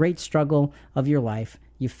of this great struggle of your life.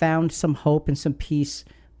 You found some hope and some peace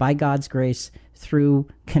by God's grace through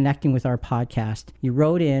connecting with our podcast. You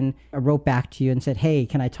wrote back to you and said, hey,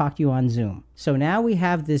 can I talk to you on Zoom? So now we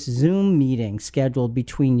have this Zoom meeting scheduled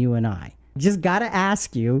between you and I. Just got to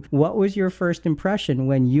ask you, what was your first impression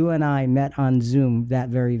when you and I met on Zoom that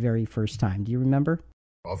very, very first time? Do you remember?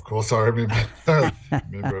 Of course, I remember.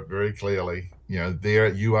 Remember it very clearly. There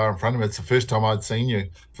you are in front of me. It's the first time I'd seen you.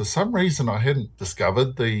 For some reason, I hadn't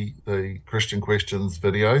discovered the Christian Questions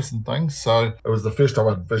videos and things. So it was the first time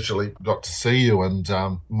I visually got to see you. And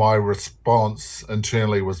my response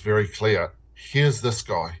internally was very clear. Here's this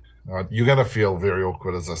guy. You're going to feel very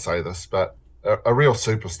awkward as I say this, but a real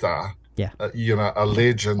superstar. Yeah. A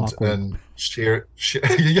legend. Awkward. And share.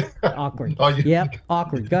 Awkward. Yep,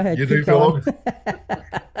 awkward. Go ahead. You do feel awkward.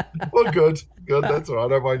 Well, good. Good. That's all right. I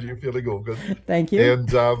don't mind you feeling all good. Thank you. And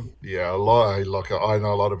yeah, a lot. Look, I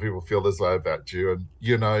know a lot of people feel this way about you, and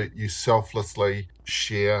you selflessly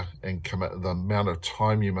share and commit the amount of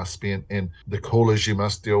time you must spend, and the callers you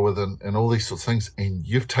must deal with, and all these sorts of things. And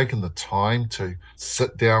you've taken the time to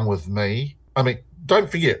sit down with me. I mean, don't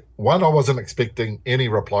forget, one, I wasn't expecting any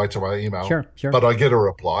reply to my email, Sure. but I get a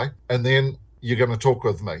reply, and then you're going to talk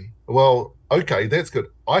with me. Well, okay, that's good.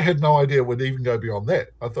 I had no idea it would even go beyond that.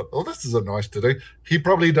 I thought, oh, this is a nice to do. He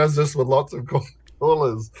probably does this with lots of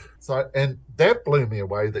callers. So, and that blew me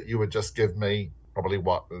away that you would just give me probably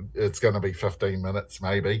it's going to be 15 minutes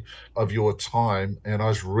maybe of your time. And I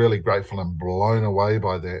was really grateful and blown away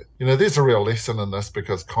by that. There's a real lesson in this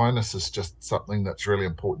because kindness is just something that's really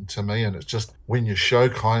important to me. And it's just when you show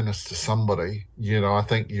kindness to somebody, I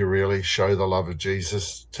think you really show the love of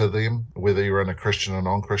Jesus to them, whether you're in a Christian or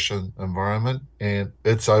non-Christian environment. And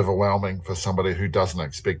it's overwhelming for somebody who doesn't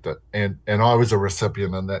expect it. And I was a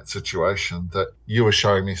recipient in that situation that you were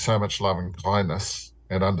showing me so much love and kindness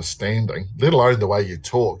and understanding, let alone the way you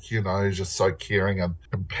talk, just so caring and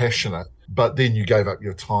compassionate. But then you gave up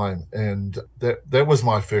your time, and that was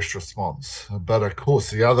my first response. But of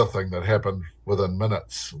course, the other thing that happened within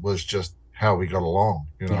minutes was just how we got along.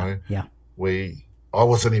 Yeah. I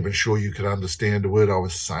wasn't even sure you could understand a word I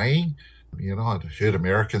was saying. I'd heard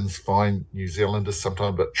Americans find New Zealanders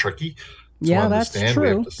sometimes a bit tricky. Yeah, that's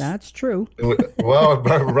true. That's true. Well,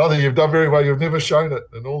 brother, you've done very well. You've never shown it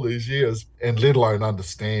in all these years, and let alone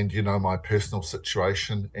understand, my personal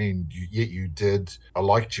situation. And yet you did. I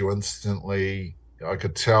liked you instantly. I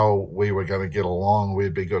could tell we were going to get along.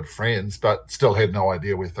 We'd be good friends, but still had no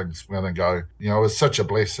idea where things were going to go. It was such a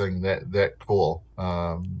blessing that call.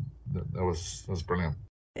 That was brilliant.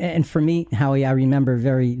 And for me, Howie, I remember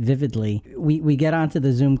very vividly, we get onto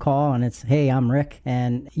the Zoom call and it's, hey, I'm Rick.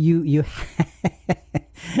 And you you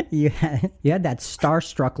had that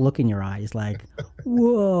starstruck look in your eyes like,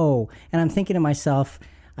 whoa. And I'm thinking to myself,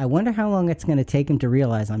 I wonder how long it's going to take him to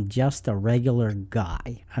realize I'm just a regular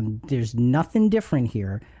guy. There's nothing different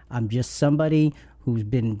here. I'm just somebody who's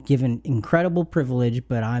been given incredible privilege,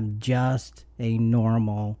 but I'm just a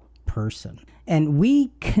normal person. And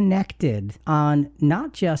we connected on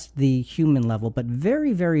not just the human level, but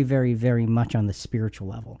very, very, very, very much on the spiritual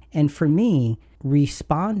level. And for me,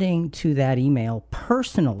 responding to that email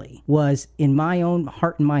personally was, in my own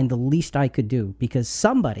heart and mind, the least I could do, because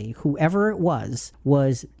somebody, whoever it was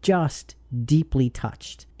just deeply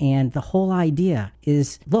touched. And the whole idea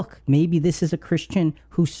is, look, maybe this is a Christian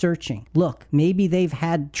who's searching. Look, maybe they've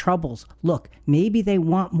had troubles. Look, maybe they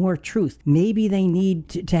want more truth. Maybe they need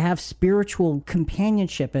to have spiritual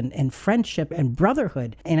companionship and friendship and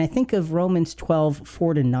brotherhood. And I think of Romans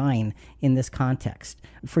 12:4-9 in this context.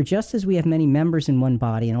 For just as we have many members in one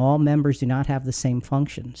body, and all members do not have the same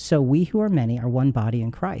function, so we who are many are one body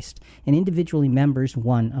in Christ, and individually members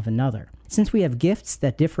one of another. Since we have gifts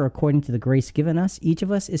that differ according to the grace given us, each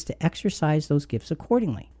of us is to exercise those gifts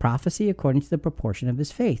accordingly. Prophecy according to the proportion of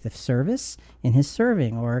his faith, if service in his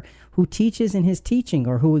serving, or who teaches in his teaching,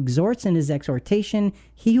 or who exhorts in his exhortation,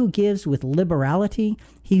 he who gives with liberality,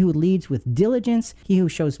 he who leads with diligence, he who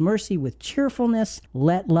shows mercy with cheerfulness.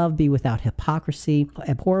 Let love be without hypocrisy.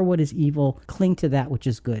 Abhor what is evil, cling to that which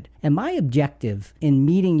is good. And my objective in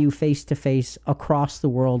meeting you face to face across the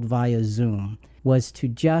world via Zoom was to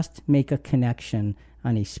just make a connection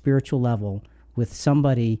on a spiritual level with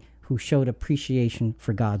somebody who showed appreciation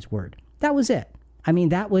for God's word. That was it. I mean,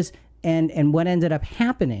 that was, and what ended up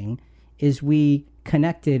happening is we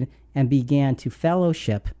connected and began to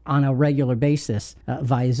fellowship on a regular basis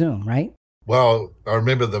via Zoom, right? Well, I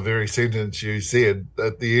remember the very sentence you said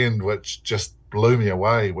at the end, which just blew me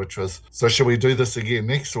away, which was, so shall we do this again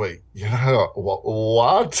next week?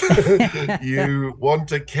 What? You want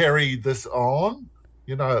to carry this on?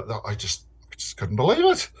 I just couldn't believe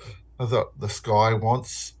it. I thought, this guy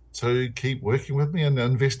wants to keep working with me and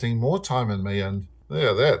investing more time in me. And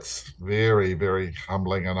yeah, that's very, very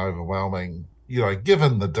humbling and overwhelming.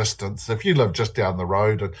 Given the distance, if you live just down the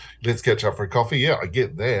road and let's catch up for a coffee, yeah, I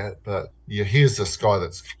get that. But here's this guy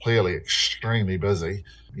that's clearly extremely busy.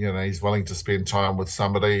 He's willing to spend time with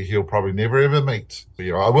somebody he'll probably never ever meet.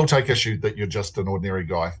 I will take issue that you're just an ordinary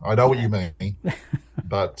guy. I know what you mean.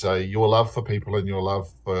 But your love for people and your love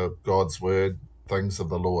for God's word, things of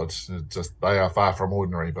the Lord, they are far from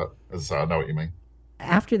ordinary, but I know what you mean.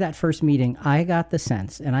 After that first meeting, I got the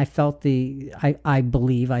sense, and I felt I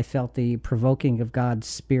believe I felt the provoking of God's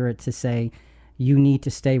Spirit to say, you need to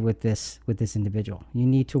stay with this individual. You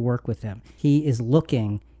need to work with them. He is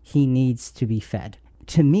looking, he needs to be fed.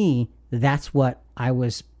 To me, that's what I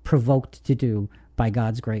was provoked to do by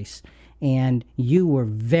God's grace. and you were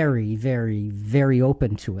very, very, very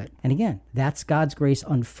open to it. And again, that's God's grace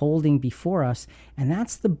unfolding before us, and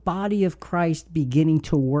that's the body of Christ beginning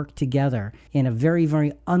to work together in a very,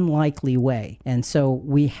 very unlikely way. And so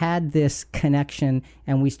we had this connection,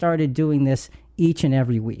 and we started doing this each and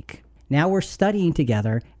every week. Now we're studying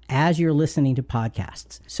together as you're listening to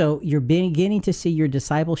podcasts. So you're beginning to see your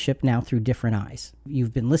discipleship now through different eyes.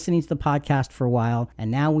 You've been listening to the podcast for a while,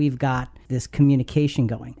 and now we've got this communication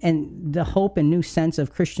going. And the hope and new sense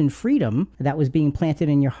of Christian freedom that was being planted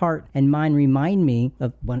in your heart and mind remind me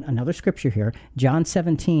of another scripture here, John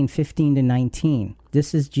 17:15-19.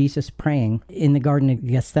 This is Jesus praying in the Garden of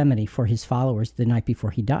Gethsemane for his followers the night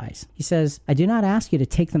before he dies. He says, I do not ask you to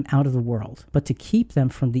take them out of the world, but to keep them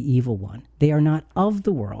from the evil one. They are not of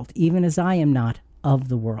the world, even as I am not of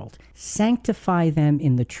the world. Sanctify them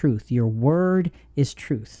in the truth. Your word is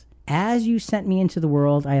truth. As you sent me into the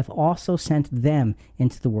world, I have also sent them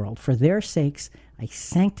into the world. For their sakes, I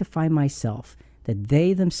sanctify myself, that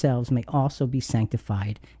they themselves may also be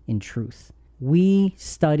sanctified in truth. We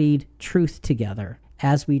studied truth together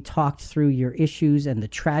as we talked through your issues and the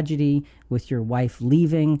tragedy with your wife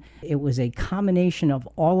leaving. It was a combination of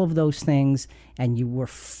all of those things, and you were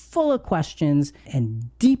full of questions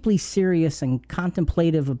and deeply serious and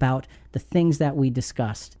contemplative about the things that we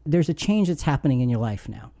discussed. There's a change that's happening in your life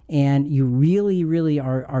now, and you really, really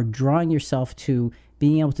are drawing yourself to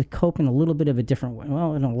being able to cope in a little bit of a different way,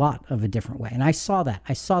 well, in a lot of a different way. And I saw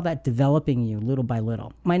that developing you little by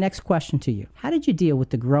little. My next question to you, how did you deal with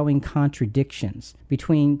the growing contradictions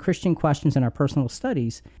between Christian questions in our personal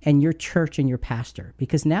studies and your church and your pastor?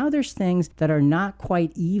 Because now there's things that are not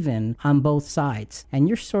quite even on both sides, and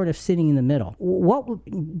you're sort of sitting in the middle.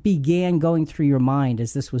 What began going through your mind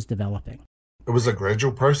as this was developing? It was a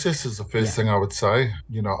gradual process is the first thing I would say.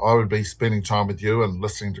 I would be spending time with you and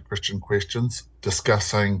listening to Christian questions,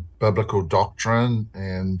 discussing biblical doctrine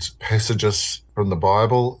and passages from the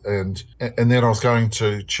Bible. And then I was going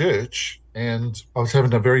to church, and I was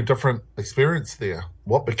having a very different experience there.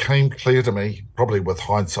 What became clear to me, probably with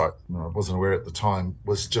hindsight, I wasn't aware at the time,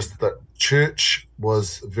 was just that church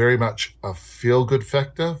was very much a feel-good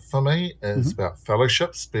factor for me. It's about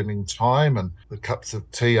fellowship, spending time, and the cups of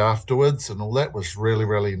tea afterwards, and all that was really,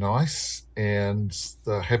 really nice. And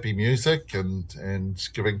the happy music and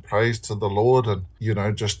giving praise to the Lord,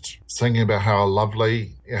 and, just singing about how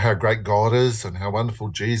lovely, how great God is and how wonderful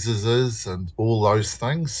Jesus is and all those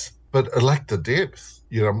things. But it lacked the depth.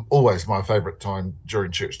 Always my favorite time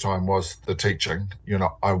during church time was the teaching.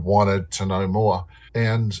 I wanted to know more.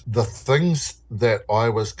 And the things that I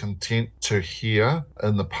was content to hear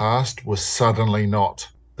in the past was suddenly not.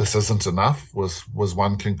 This isn't enough was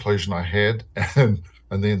one conclusion I had. And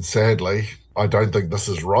then sadly, I don't think this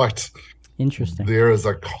is right. Interesting. There is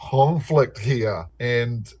a conflict here.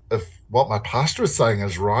 And if what my pastor is saying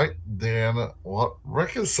is right, then what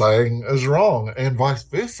Rick is saying is wrong, and vice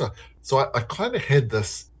versa. So I kind of had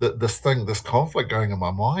this conflict going in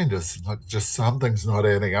my mind. Is like just something's not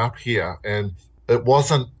adding up here. And it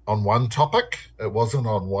wasn't on one topic. It wasn't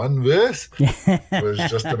on one verse. It was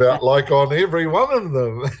just about like on every one of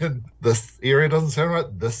them. And this area doesn't sound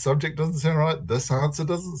right. This subject doesn't sound right. This answer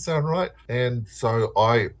doesn't sound right. And so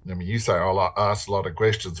you say I asked a lot of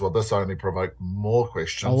questions. Well, this only provoked more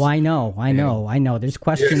questions. Oh, I know. There's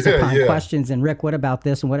questions upon questions. And Rick, what about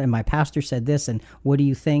this? And my pastor said this. And what do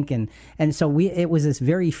you think? And so it was this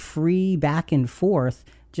very free back and forth.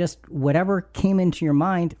 Just whatever came into your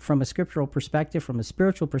mind from a scriptural perspective, from a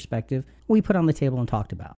spiritual perspective, we put on the table and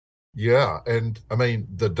talked about. Yeah. And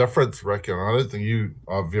the difference, Rick, and I don't think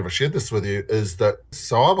I've ever shared this with you, is that,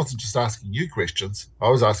 so I wasn't just asking you questions. I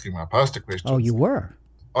was asking my pastor questions. Oh, you were?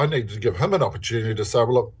 I needed to give him an opportunity to say,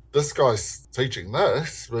 well, look, this guy's teaching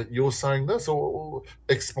this, but you're saying this, or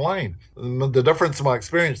explain. And the difference in my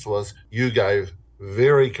experience was you gave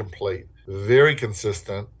very complete, very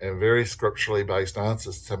consistent, and very scripturally based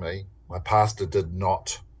answers to me. My pastor did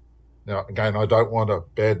not. Now, again, I don't want to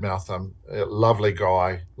badmouth him. A lovely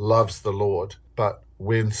guy, loves the Lord. But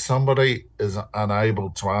when somebody is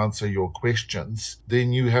unable to answer your questions,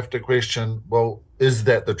 then you have to question, well, is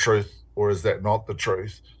that the truth or is that not the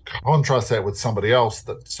truth? Contrast that with somebody else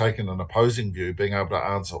that's taken an opposing view, being able to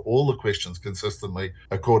answer all the questions consistently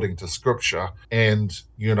according to Scripture. And,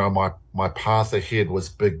 my path ahead was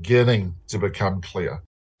beginning to become clear.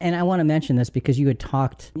 And I want to mention this because you had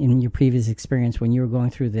talked in your previous experience when you were going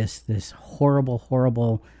through this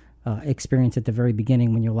horrible experience at the very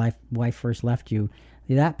beginning when your wife first left you.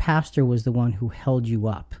 That pastor was the one who held you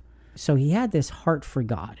up. So he had this heart for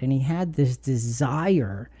God, and he had this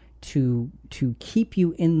desire to keep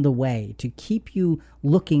you in the way, to keep you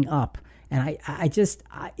looking up And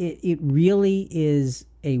it really is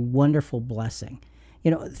a wonderful blessing.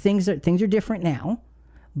 Things are different now,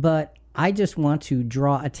 but I just want to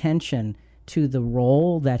draw attention to the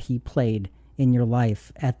role that he played in your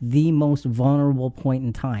life at the most vulnerable point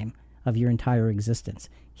in time of your entire existence.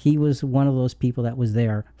 He was one of those people that was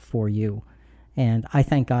there for you. And I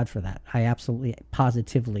thank God for that. I absolutely,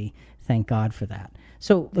 positively thank God for that.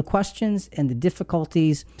 So the questions and the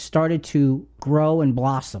difficulties started to grow and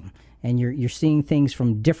blossom, and you're seeing things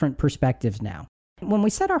from different perspectives now. When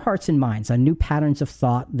we set our hearts and minds on new patterns of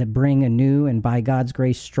thought that bring a new and, by God's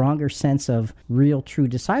grace, stronger sense of real, true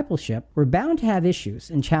discipleship, we're bound to have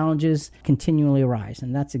issues and challenges continually arise.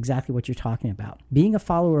 And that's exactly what you're talking about. Being a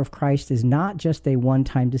follower of Christ is not just a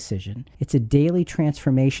one-time decision. It's a daily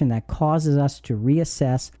transformation that causes us to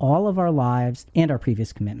reassess all of our lives and our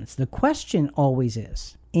previous commitments. The question always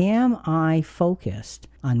is, am I focused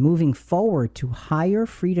on moving forward to higher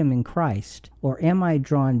freedom in Christ, or am I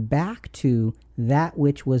drawn back to that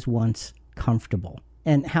which was once comfortable?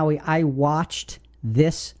 And Howie, I watched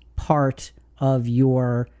this part of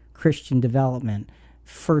your Christian development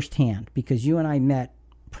firsthand, because you and I met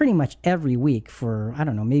pretty much every week for, I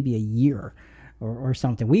don't know, maybe a year or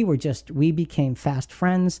something. We became fast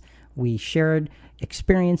friends. We shared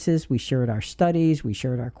experiences. We shared our studies. We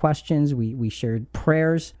shared our questions. We shared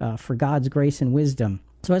prayers for God's grace and wisdom.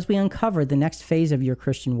 So as we uncover the next phase of your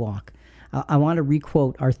Christian walk, I want to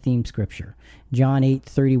requote our theme scripture, John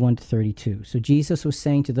 8:31-32. So Jesus was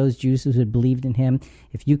saying to those Jews who had believed in him,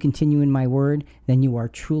 if you continue in my word, then you are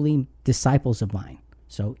truly disciples of mine.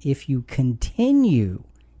 So if you continue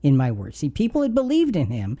in my word. See, people had believed in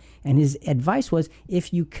him, and his advice was,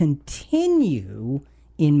 if you continue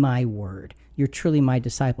in my word, you're truly my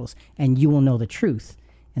disciples, and you will know the truth,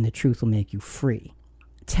 and the truth will make you free.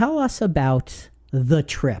 Tell us about the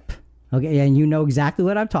trip. Okay, and you know exactly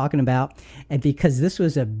what I'm talking about. And because this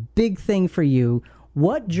was a big thing for you,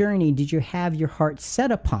 what journey did you have your heart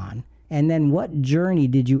set upon? And then what journey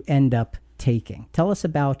did you end up taking? Tell us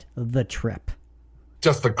about the trip.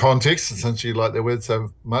 Just for context, since you like the word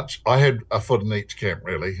so much, I had a foot in each camp,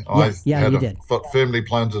 really. I had a foot firmly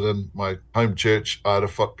planted in my home church. I had a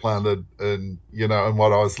foot planted in, in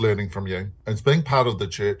what I was learning from you. And being part of the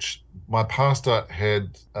church, my pastor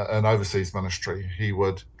had an overseas ministry. He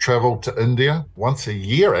would travel to India once a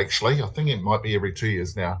year, actually. I think it might be every 2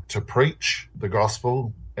 years now, to preach the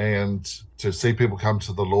gospel and to see people come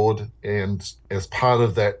to the Lord, and as part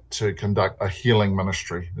of that, to conduct a healing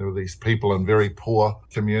ministry. There were these people in very poor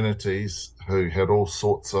communities who had all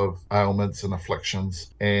sorts of ailments and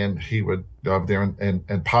afflictions, and he would go over there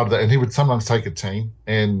and part of that, and he would sometimes take a team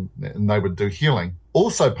and they would do healing.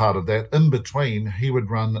 Also part of that, in between, he would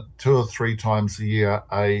run 2 or 3 times a year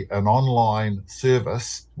an online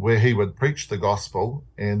service where he would preach the gospel,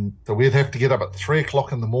 and so we'd have to get up at 3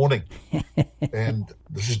 o'clock in the morning. And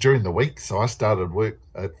this is during the week, so I started work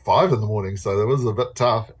at 5 in the morning, so that was a bit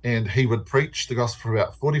tough. And he would preach the gospel for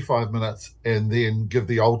about 45 minutes and then give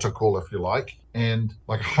the altar call, if you like, and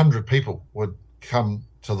like 100 people would come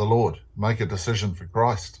to the Lord, make a decision for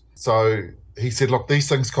Christ. So he said, look, these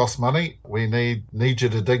things cost money. We need you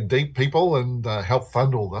to dig deep, people, and help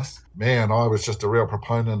fund all this. Man, I was just a real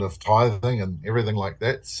proponent of tithing and everything like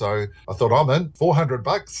that. So I thought, I'm in.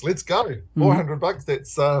 $400, let's go. $400,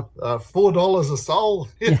 that's $4 a soul.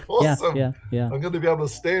 Yeah, awesome. Yeah. I'm going to be able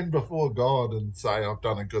to stand before God and say I've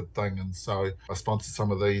done a good thing. And so I sponsored some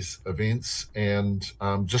of these events and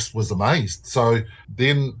just was amazed. So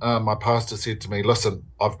then my pastor said to me, listen,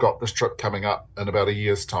 I've got this trip coming up in about a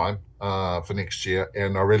year's time for next year,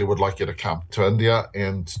 and I really would like you to come to India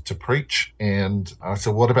and to preach. And I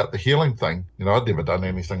said, what about the healing thing? I'd never done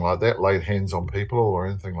anything like that, laid hands on people or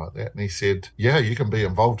anything like that. And he said, yeah, you can be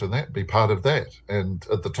involved in that, be part of that. And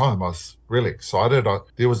at the time I was really excited.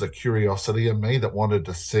 There was a curiosity in me that wanted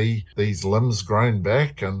to see these limbs grown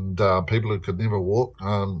back, and people who could never walk,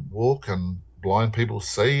 and blind people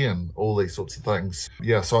see, and all these sorts of things.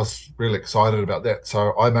 Yeah, so I was really excited about that.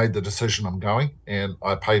 So I made the decision I'm going, and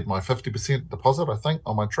I paid my 50% deposit, I think,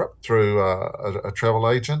 on my trip through a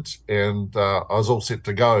travel agent, and I was all set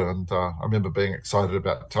to go. And I remember being excited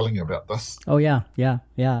about telling you about this. Oh, yeah.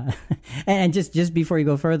 And just before you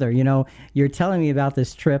go further, you're telling me about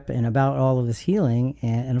this trip and about all of this healing,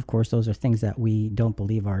 and of course, those are things that we don't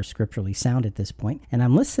believe are scripturally sound at this point. And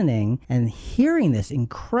I'm listening and hearing this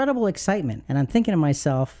incredible excitement, and I'm thinking to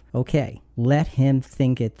myself, okay, let him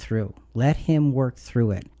think it through. Let him work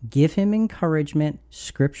through it. Give him encouragement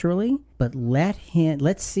scripturally, but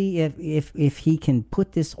let's see if he can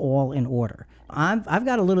put this all in order. I've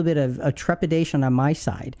got a little bit of a trepidation on my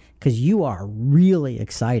side because you are really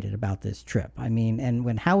excited about this trip. I mean, and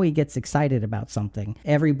when Howie gets excited about something,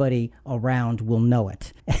 everybody around will know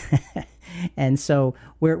it. And so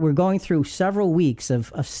we're going through several weeks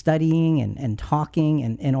of studying and talking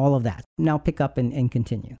and all of that. Now pick up and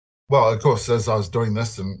continue. Well, of course, as I was doing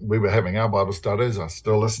this and we were having our Bible studies, I was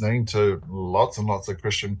still listening to lots and lots of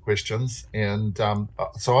Christian questions. And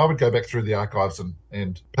so I would go back through the archives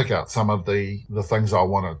and pick out some of the things I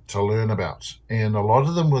wanted to learn about. And a lot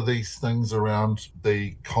of them were these things around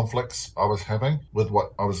the conflicts I was having with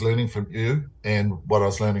what I was learning from you and what I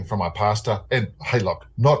was learning from my pastor. And hey, look,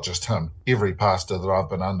 not just him, every pastor that I've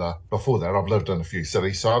been under before that. I've lived in a few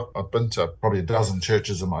cities, so I've been to probably a dozen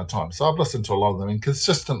churches in my time. So I've listened to a lot of them, and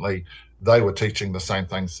consistently they were teaching the same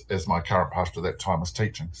things as my current pastor at that time was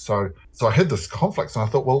teaching. So I had this conflict, and I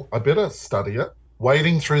thought, well, I better study it.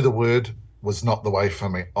 Wading through the word was not the way for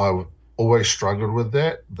me. I always struggled with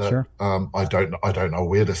that. Sure. I don't know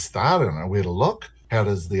where to start. I don't know where to look. How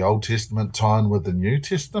does the Old Testament tie in with the New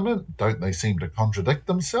Testament? Don't they seem to contradict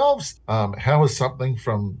themselves? How is something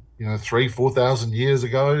from 3,000-4,000 years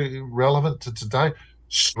ago relevant to today?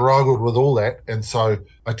 Struggled with all that, and so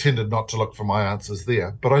I tended not to look for my answers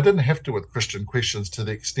there. But I didn't have to with Christian questions to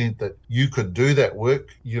the extent that you could do that work,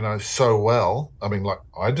 so well. I mean, like,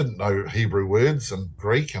 I didn't know Hebrew words and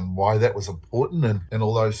Greek and why that was important and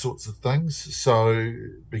all those sorts of things. So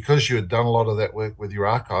because you had done a lot of that work with your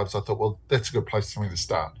archives, I thought, well, that's a good place for me to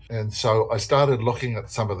start. And so I started looking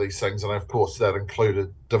at some of these things, and of course that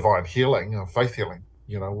included divine healing, faith healing.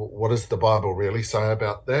 What does the Bible really say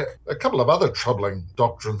about that? A couple of other troubling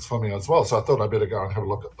doctrines for me as well. So I thought I'd better go and have a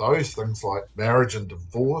look at those, things like marriage and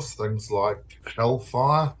divorce, things like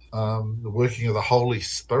hellfire, the working of the Holy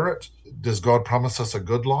Spirit. Does God promise us a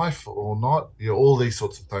good life or not? All these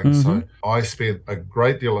sorts of things. Mm-hmm. So I spent a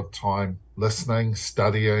great deal of time listening,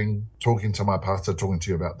 studying, talking to my pastor, talking to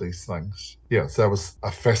you about these things. Yeah, so that was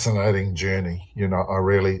a fascinating journey. I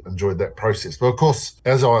really enjoyed that process. But of course,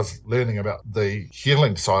 as I was learning about the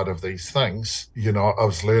healing side of these things, I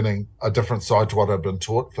was learning a different side to what I'd been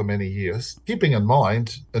taught for many years. Keeping in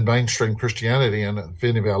mind, in mainstream Christianity, and if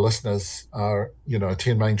any of our listeners are,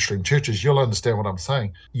 attend mainstream churches, you'll understand what I'm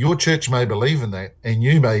saying. Your church may believe in that, and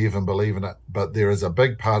you may even believe in it, but there is a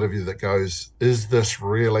big part of you that goes, is this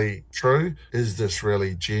really true? Is this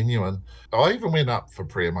really genuine? I even went up for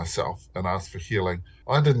prayer myself and asked for healing.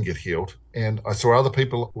 I didn't get healed. And I saw other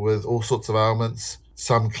people with all sorts of ailments.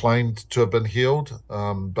 Some claimed to have been healed,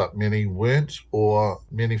 but many weren't, or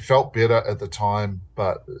many felt better at the time,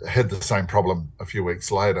 but had the same problem a few weeks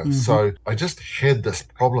later. Mm-hmm. So I just had this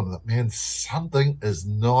problem that, man, something is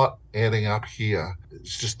not adding up here. It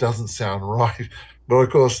just doesn't sound right. But of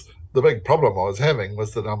course, the big problem I was having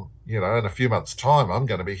was that in a few months' time, I'm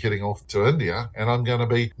going to be heading off to India, and I'm going to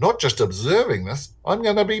be not just observing this, I'm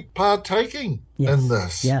going to be partaking in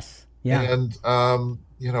this. Yes. Yeah. And, how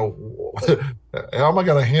am I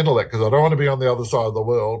going to handle that? Because I don't want to be on the other side of the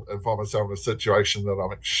world and find myself in a situation that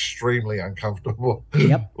I'm extremely uncomfortable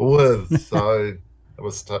with. So it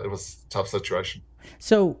was a tough situation.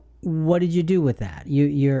 So what did you do with that?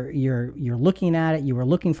 You're looking at it. You were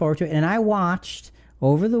looking forward to it, and I watched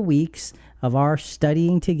over the weeks of our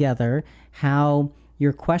studying together how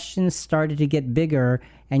your questions started to get bigger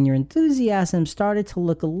and your enthusiasm started to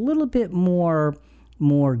look a little bit more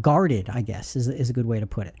guarded, I guess, is a good way to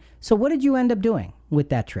put it. So what did you end up doing with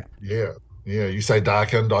that trip? Yeah, you say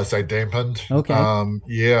darkened, I say dampened. Okay.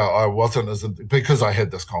 I wasn't because I had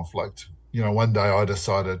this conflict. One day I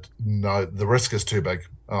decided, no, the risk is too big.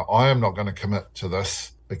 I am not going to commit to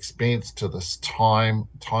this expense, to this time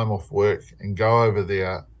off work, and go over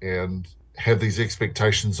there and have these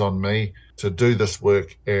expectations on me to do this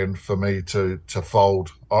work and for me to fold.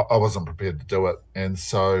 I wasn't prepared to do it. And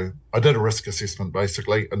so I did a risk assessment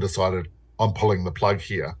basically and decided I'm pulling the plug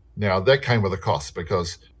here. Now that came with a cost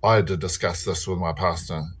because I had to discuss this with my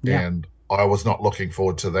pastor and I was not looking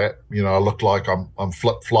forward to that. I looked like I'm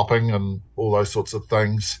flip-flopping and all those sorts of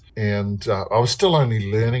things. And I was still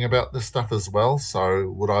only learning about this stuff as well. So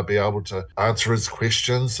would I be able to answer his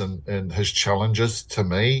questions and his challenges to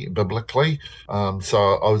me biblically? So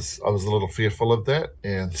I was a little fearful of that.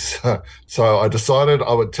 And so I decided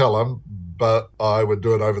I would tell him, but I would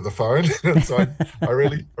do it over the phone. So I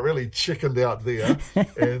really chickened out there.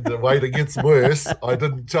 And the way it gets worse, I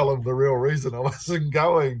didn't tell him the real reason I wasn't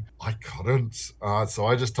going. I couldn't. So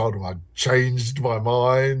I just told him I changed my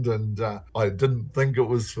mind and I didn't think it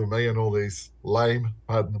was for me and all these lame,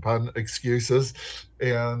 pardon the pun, excuses.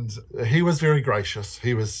 And he was very gracious.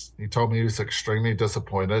 He told me he was extremely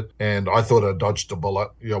disappointed, and I thought I dodged a bullet.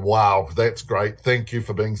 Wow, that's great. Thank you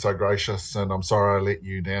for being so gracious, and I'm sorry I let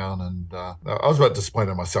you down. And I was a bit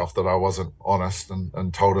disappointed in myself that I wasn't honest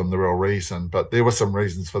and told him the real reason. But there were some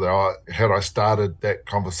reasons for that. Had I started that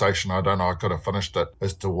conversation, I don't know, I could have finished it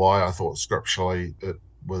as to why I thought scripturally it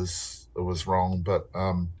was wrong. But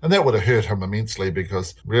and that would have hurt him immensely,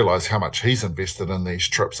 because realize how much he's invested in these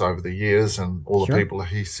trips over the years, and all the people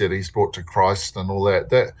he said he's brought to Christ and all that.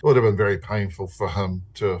 That would have been very painful for him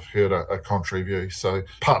to have heard a contrary view. So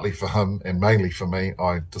partly for him and mainly for me,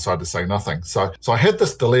 I decided to say nothing. So I had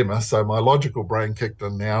this dilemma. So my logical brain kicked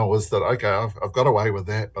in now was that, okay, I've got away with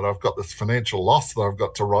that, but I've got this financial loss that I've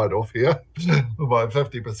got to write off here by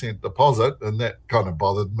 50% deposit, and that kind of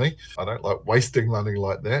bothered me. I don't like wasting money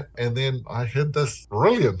like that. And then I had this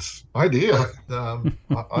brilliant idea.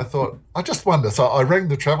 I thought, I just wonder. So I rang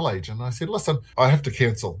the travel agent and I said, listen, I have to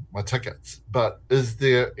cancel my tickets, but is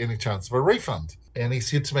there any chance of a refund? And he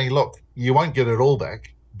said to me, look, you won't get it all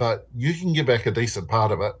back, but you can get back a decent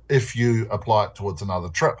part of it if you apply it towards another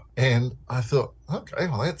trip. And I thought, okay,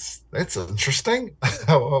 well, that's interesting.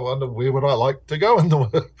 I wonder where would I like to go in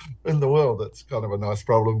the world. It's kind of a nice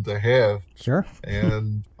problem to have. Sure.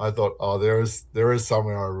 And I thought, oh, there is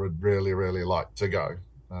somewhere I would really, really like to go.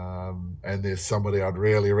 And there's somebody I'd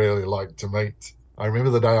really, really like to meet. I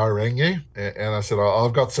remember the day I rang you and I said, oh,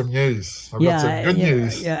 I've got some news. I've got some good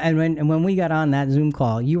news. Yeah, and when we got on that Zoom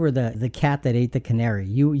call, you were the cat that ate the canary.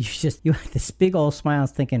 You had this big old smile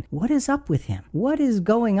thinking, what is up with him? What is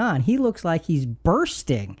going on? He looks like he's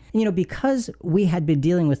bursting. Because we had been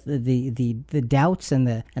dealing with the doubts and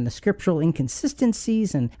the scriptural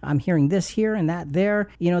inconsistencies, and I'm hearing this here and that there.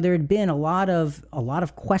 There had been a lot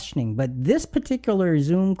of questioning, but this particular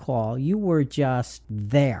Zoom call, you were just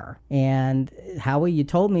there. And Howie, you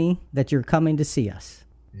told me that you're coming to see us.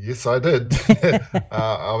 Yes, I did.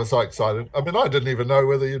 I was so excited. I mean, I didn't even know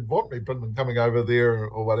whether you'd want me coming over there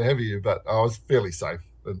or what have you, but I was fairly safe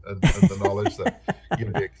in the knowledge that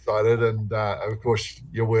you'd be excited. And of course,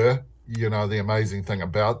 you were. The amazing thing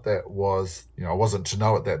about that was, I wasn't to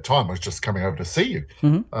know at that time. I was just coming over to see you.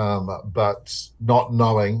 Mm-hmm. But not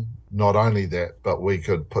knowing, not only that, but we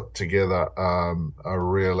could put together a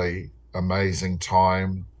really amazing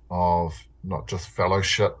time of not just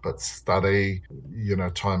fellowship, but study,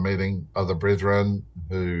 time meeting other brethren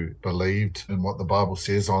who believed in what the Bible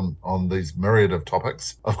says on these myriad of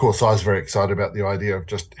topics. Of course, I was very excited about the idea of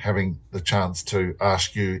just having the chance to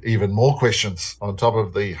ask you even more questions on top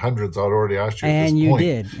of the hundreds I'd already asked you at this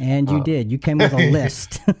point. You did. You came with a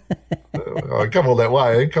list. I come all that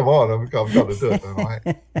way. Come on, I've got to do it, don't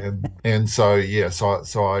I? And so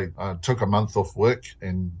I took a month off work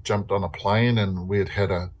and jumped on a plane, and we had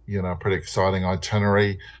a pretty exciting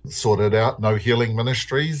itinerary sorted out. No healing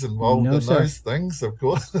ministries involved in those things, of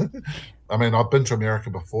course. I mean, I've been to America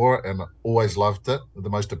before and always loved it. The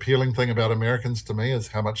most appealing thing about Americans to me is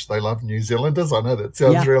how much they love New Zealanders. I know that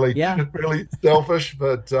sounds really selfish,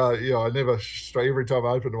 but I never, every time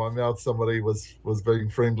I opened my mouth, somebody was being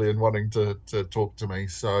friendly and wanting to talk to me.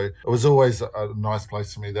 So it was always a nice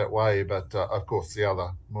place for me that way. But of course, the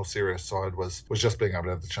other more serious side was just being able to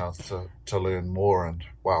have the chance to learn more. And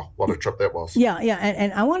wow, what a trip that was. Yeah.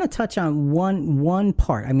 And I want to touch on one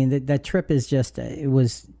part. I mean, that trip is just, it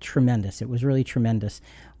was tremendous. It was really tremendous.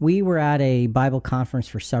 We were at a Bible conference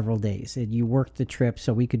for several days. You worked the trip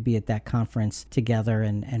so we could be at that conference together,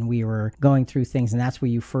 and we were going through things, and that's where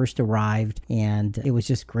you first arrived, and it was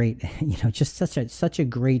just great. Just such a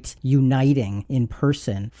great uniting in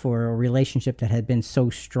person for a relationship that had been so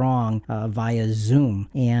strong via Zoom.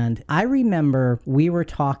 And I remember we were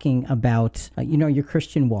talking about your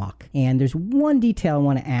Christian walk, and there's one detail I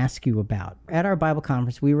want to ask you about. At our Bible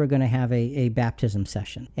conference, we were going to have a baptism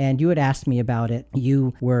session, and you had asked me about it.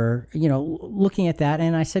 You were looking at that,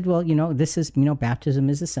 and I said, well, this is, baptism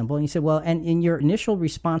is a symbol. And you said, well, and your initial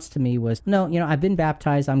response to me was, no, I've been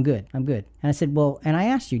baptized, I'm good. And I said, well, and I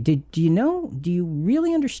asked you, do you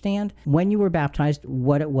really understand when you were baptized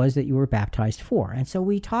what it was that you were baptized for? And so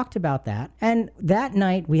we talked about that, and that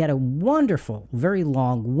night we had a wonderful, very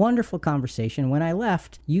long, wonderful conversation. When I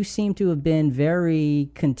left, you seemed to have been very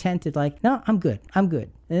contented, like, no, I'm good.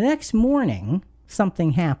 The next morning,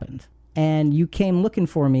 something happened. And you came looking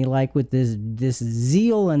for me like with this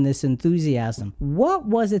zeal and this enthusiasm. What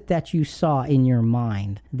was it that you saw in your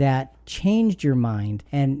mind that changed your mind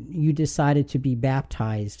and you decided to be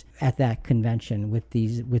baptized at that convention with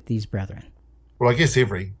these brethren? Well, I guess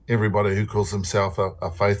everybody who calls himself a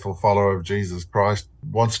faithful follower of Jesus Christ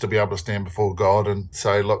wants to be able to stand before God and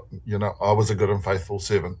say, look, I was a good and faithful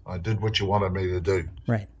servant. I did what you wanted me to do.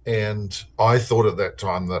 Right. And I thought at that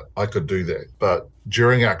time that I could do that. But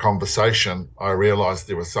during our conversation, I realized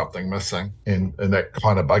there was something missing, and that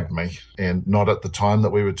kind of bugged me. And not at the time that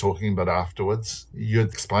we were talking, but afterwards, you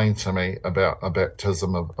explained to me about a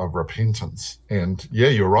baptism of repentance. And yeah,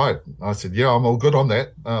 you're right. I said, yeah, I'm all good on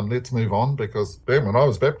that. Let's move on, because then when I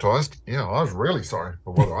was baptized, yeah, I was really sorry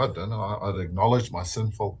for what I'd done. I'd acknowledged my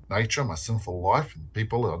sinful nature, my sinful life, and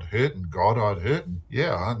people I'd hurt, and God I'd hurt. And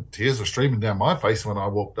yeah, tears were streaming down my face when I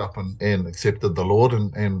walked up and accepted the Lord.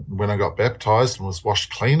 And when I got baptized and was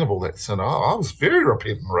washed clean of all that sin, I was very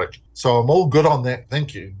repentant, Rick. So I'm all good on that.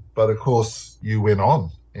 Thank you. But of course, you went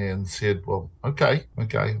on and said, well, okay.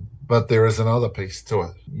 But there is another piece to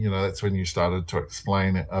it. That's when you started to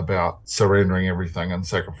explain about surrendering everything and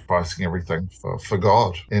sacrificing everything for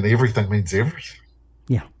God. And everything means everything.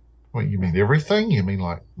 Yeah. Well, you mean everything? You mean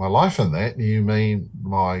like my life in that? You mean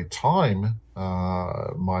my time,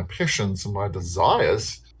 my passions and my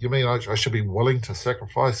desires? You mean I should be willing to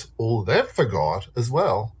sacrifice all that for God as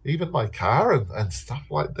well? Even my car and stuff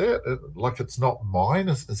like that? Like it's not mine?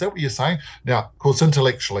 Is that what you're saying? Now, of course,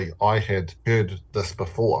 intellectually, I had heard this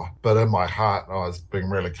before, but in my heart, I was being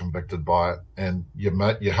really convicted by it. And you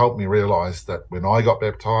helped me realize that when I got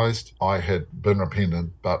baptized, I had been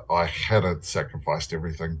repentant, but I hadn't sacrificed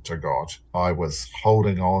everything to God. I was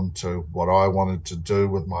holding on to what I wanted to do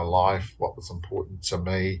with my life, what was important to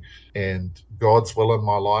me, and God's will in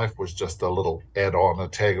my life was just a little add-on, a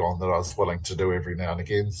tag-on that I was willing to do every now and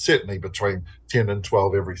again, certainly between 10 and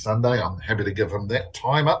 12 every Sunday. I'm happy to give him that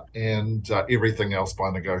time up, and everything else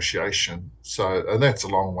by negotiation. So, and that's a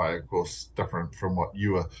long way, of course, different from what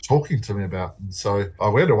you were talking to me about. And so I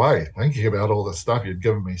went away thinking about all the stuff you'd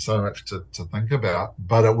given me so much to think about,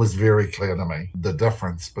 but it was very clear to me, the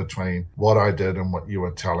difference between what I did and what you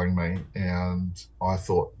were telling me. And I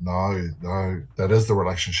thought, no, that is the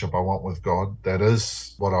relationship I want with God. That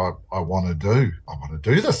is what I want to do. I want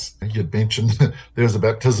to do this. You'd mentioned there was a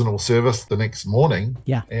baptismal service the next morning.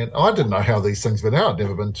 Yeah. And I didn't know how these things went out. I'd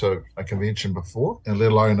never been to a convention before, and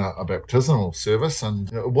let alone a baptismal service.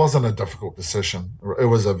 And it wasn't a difficult decision. It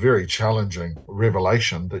was a very challenging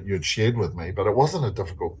revelation that you'd shared with me, but it wasn't a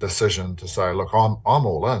difficult decision to say, look, I'm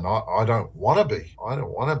all in. I don't want to be. I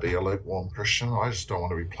don't want to be a lukewarm Christian. I just don't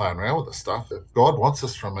want to be playing around with this stuff. If God wants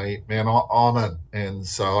this from me, man, I'm in. And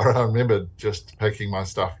so I remember just packing my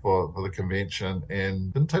stuff for the convention,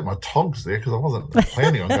 and didn't take my togs there because I wasn't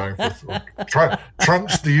planning on going for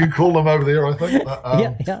trunks. Do you call them over there? I think.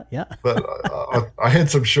 Yeah. But I had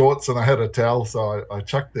some shorts and I had a towel, so I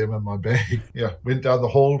chucked them in my bag. Yeah, went down the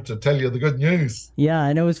hall to tell you the good news. Yeah,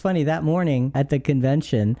 and it was funny that morning at the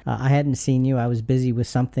convention. I hadn't seen you. I was busy with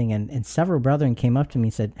something, and several brethren came up to me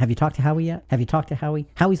and said, "Have you talked to Howie yet? Have you talked to Howie?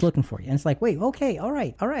 Howie's looking for you." And it's like, wait, okay, all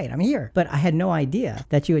right, I'm here. But I had no idea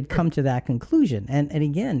that you had come to that conclusion. And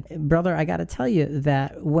again, brother, I got to tell you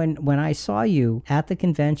that when I saw you at the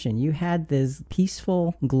convention, you had this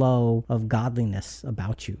peaceful glow of godliness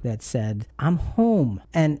about you that said, I'm home.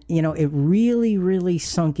 And, it really, really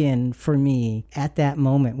sunk in for me at that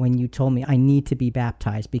moment when you told me I need to be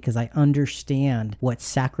baptized because I understand what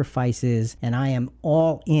sacrifice is, and I am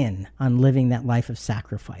all in on living that life of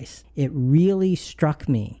sacrifice. It really struck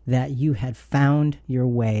me that you had found your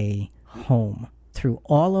way home. Through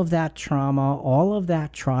all of that trauma, all of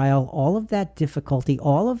that trial, all of that difficulty,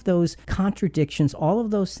 all of those contradictions, all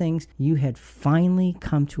of those things, you had finally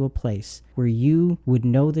come to a place where you would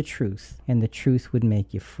know the truth, and the truth would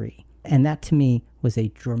make you free. And that to me was a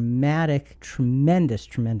dramatic, tremendous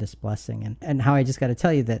blessing. And how I just got to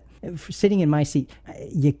tell you that sitting in my seat,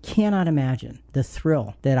 you cannot imagine the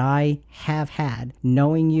thrill that I have had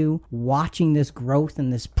knowing you, watching this growth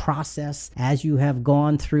and this process as you have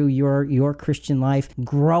gone through your Christian life,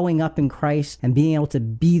 growing up in Christ and being able to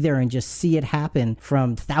be there and just see it happen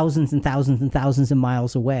from thousands and thousands and thousands of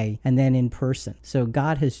miles away and then in person. So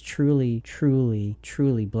God has truly, truly,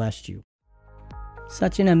 truly blessed you.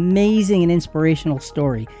 Such an amazing and inspirational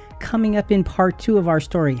story. Coming up in part 2 of our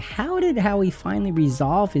story, how did Howie finally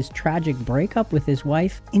resolve his tragic breakup with his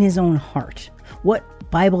wife in his own heart? What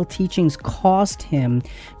Bible teachings caused him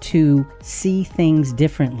to see things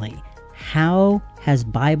differently? How has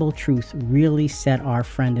Bible truth really set our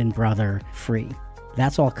friend and brother free?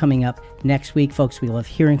 That's all coming up next week, folks. We love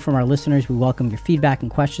hearing from our listeners. We welcome your feedback and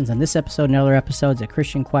questions on this episode and other episodes at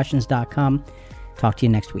ChristianQuestions.com. Talk to you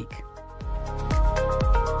next week.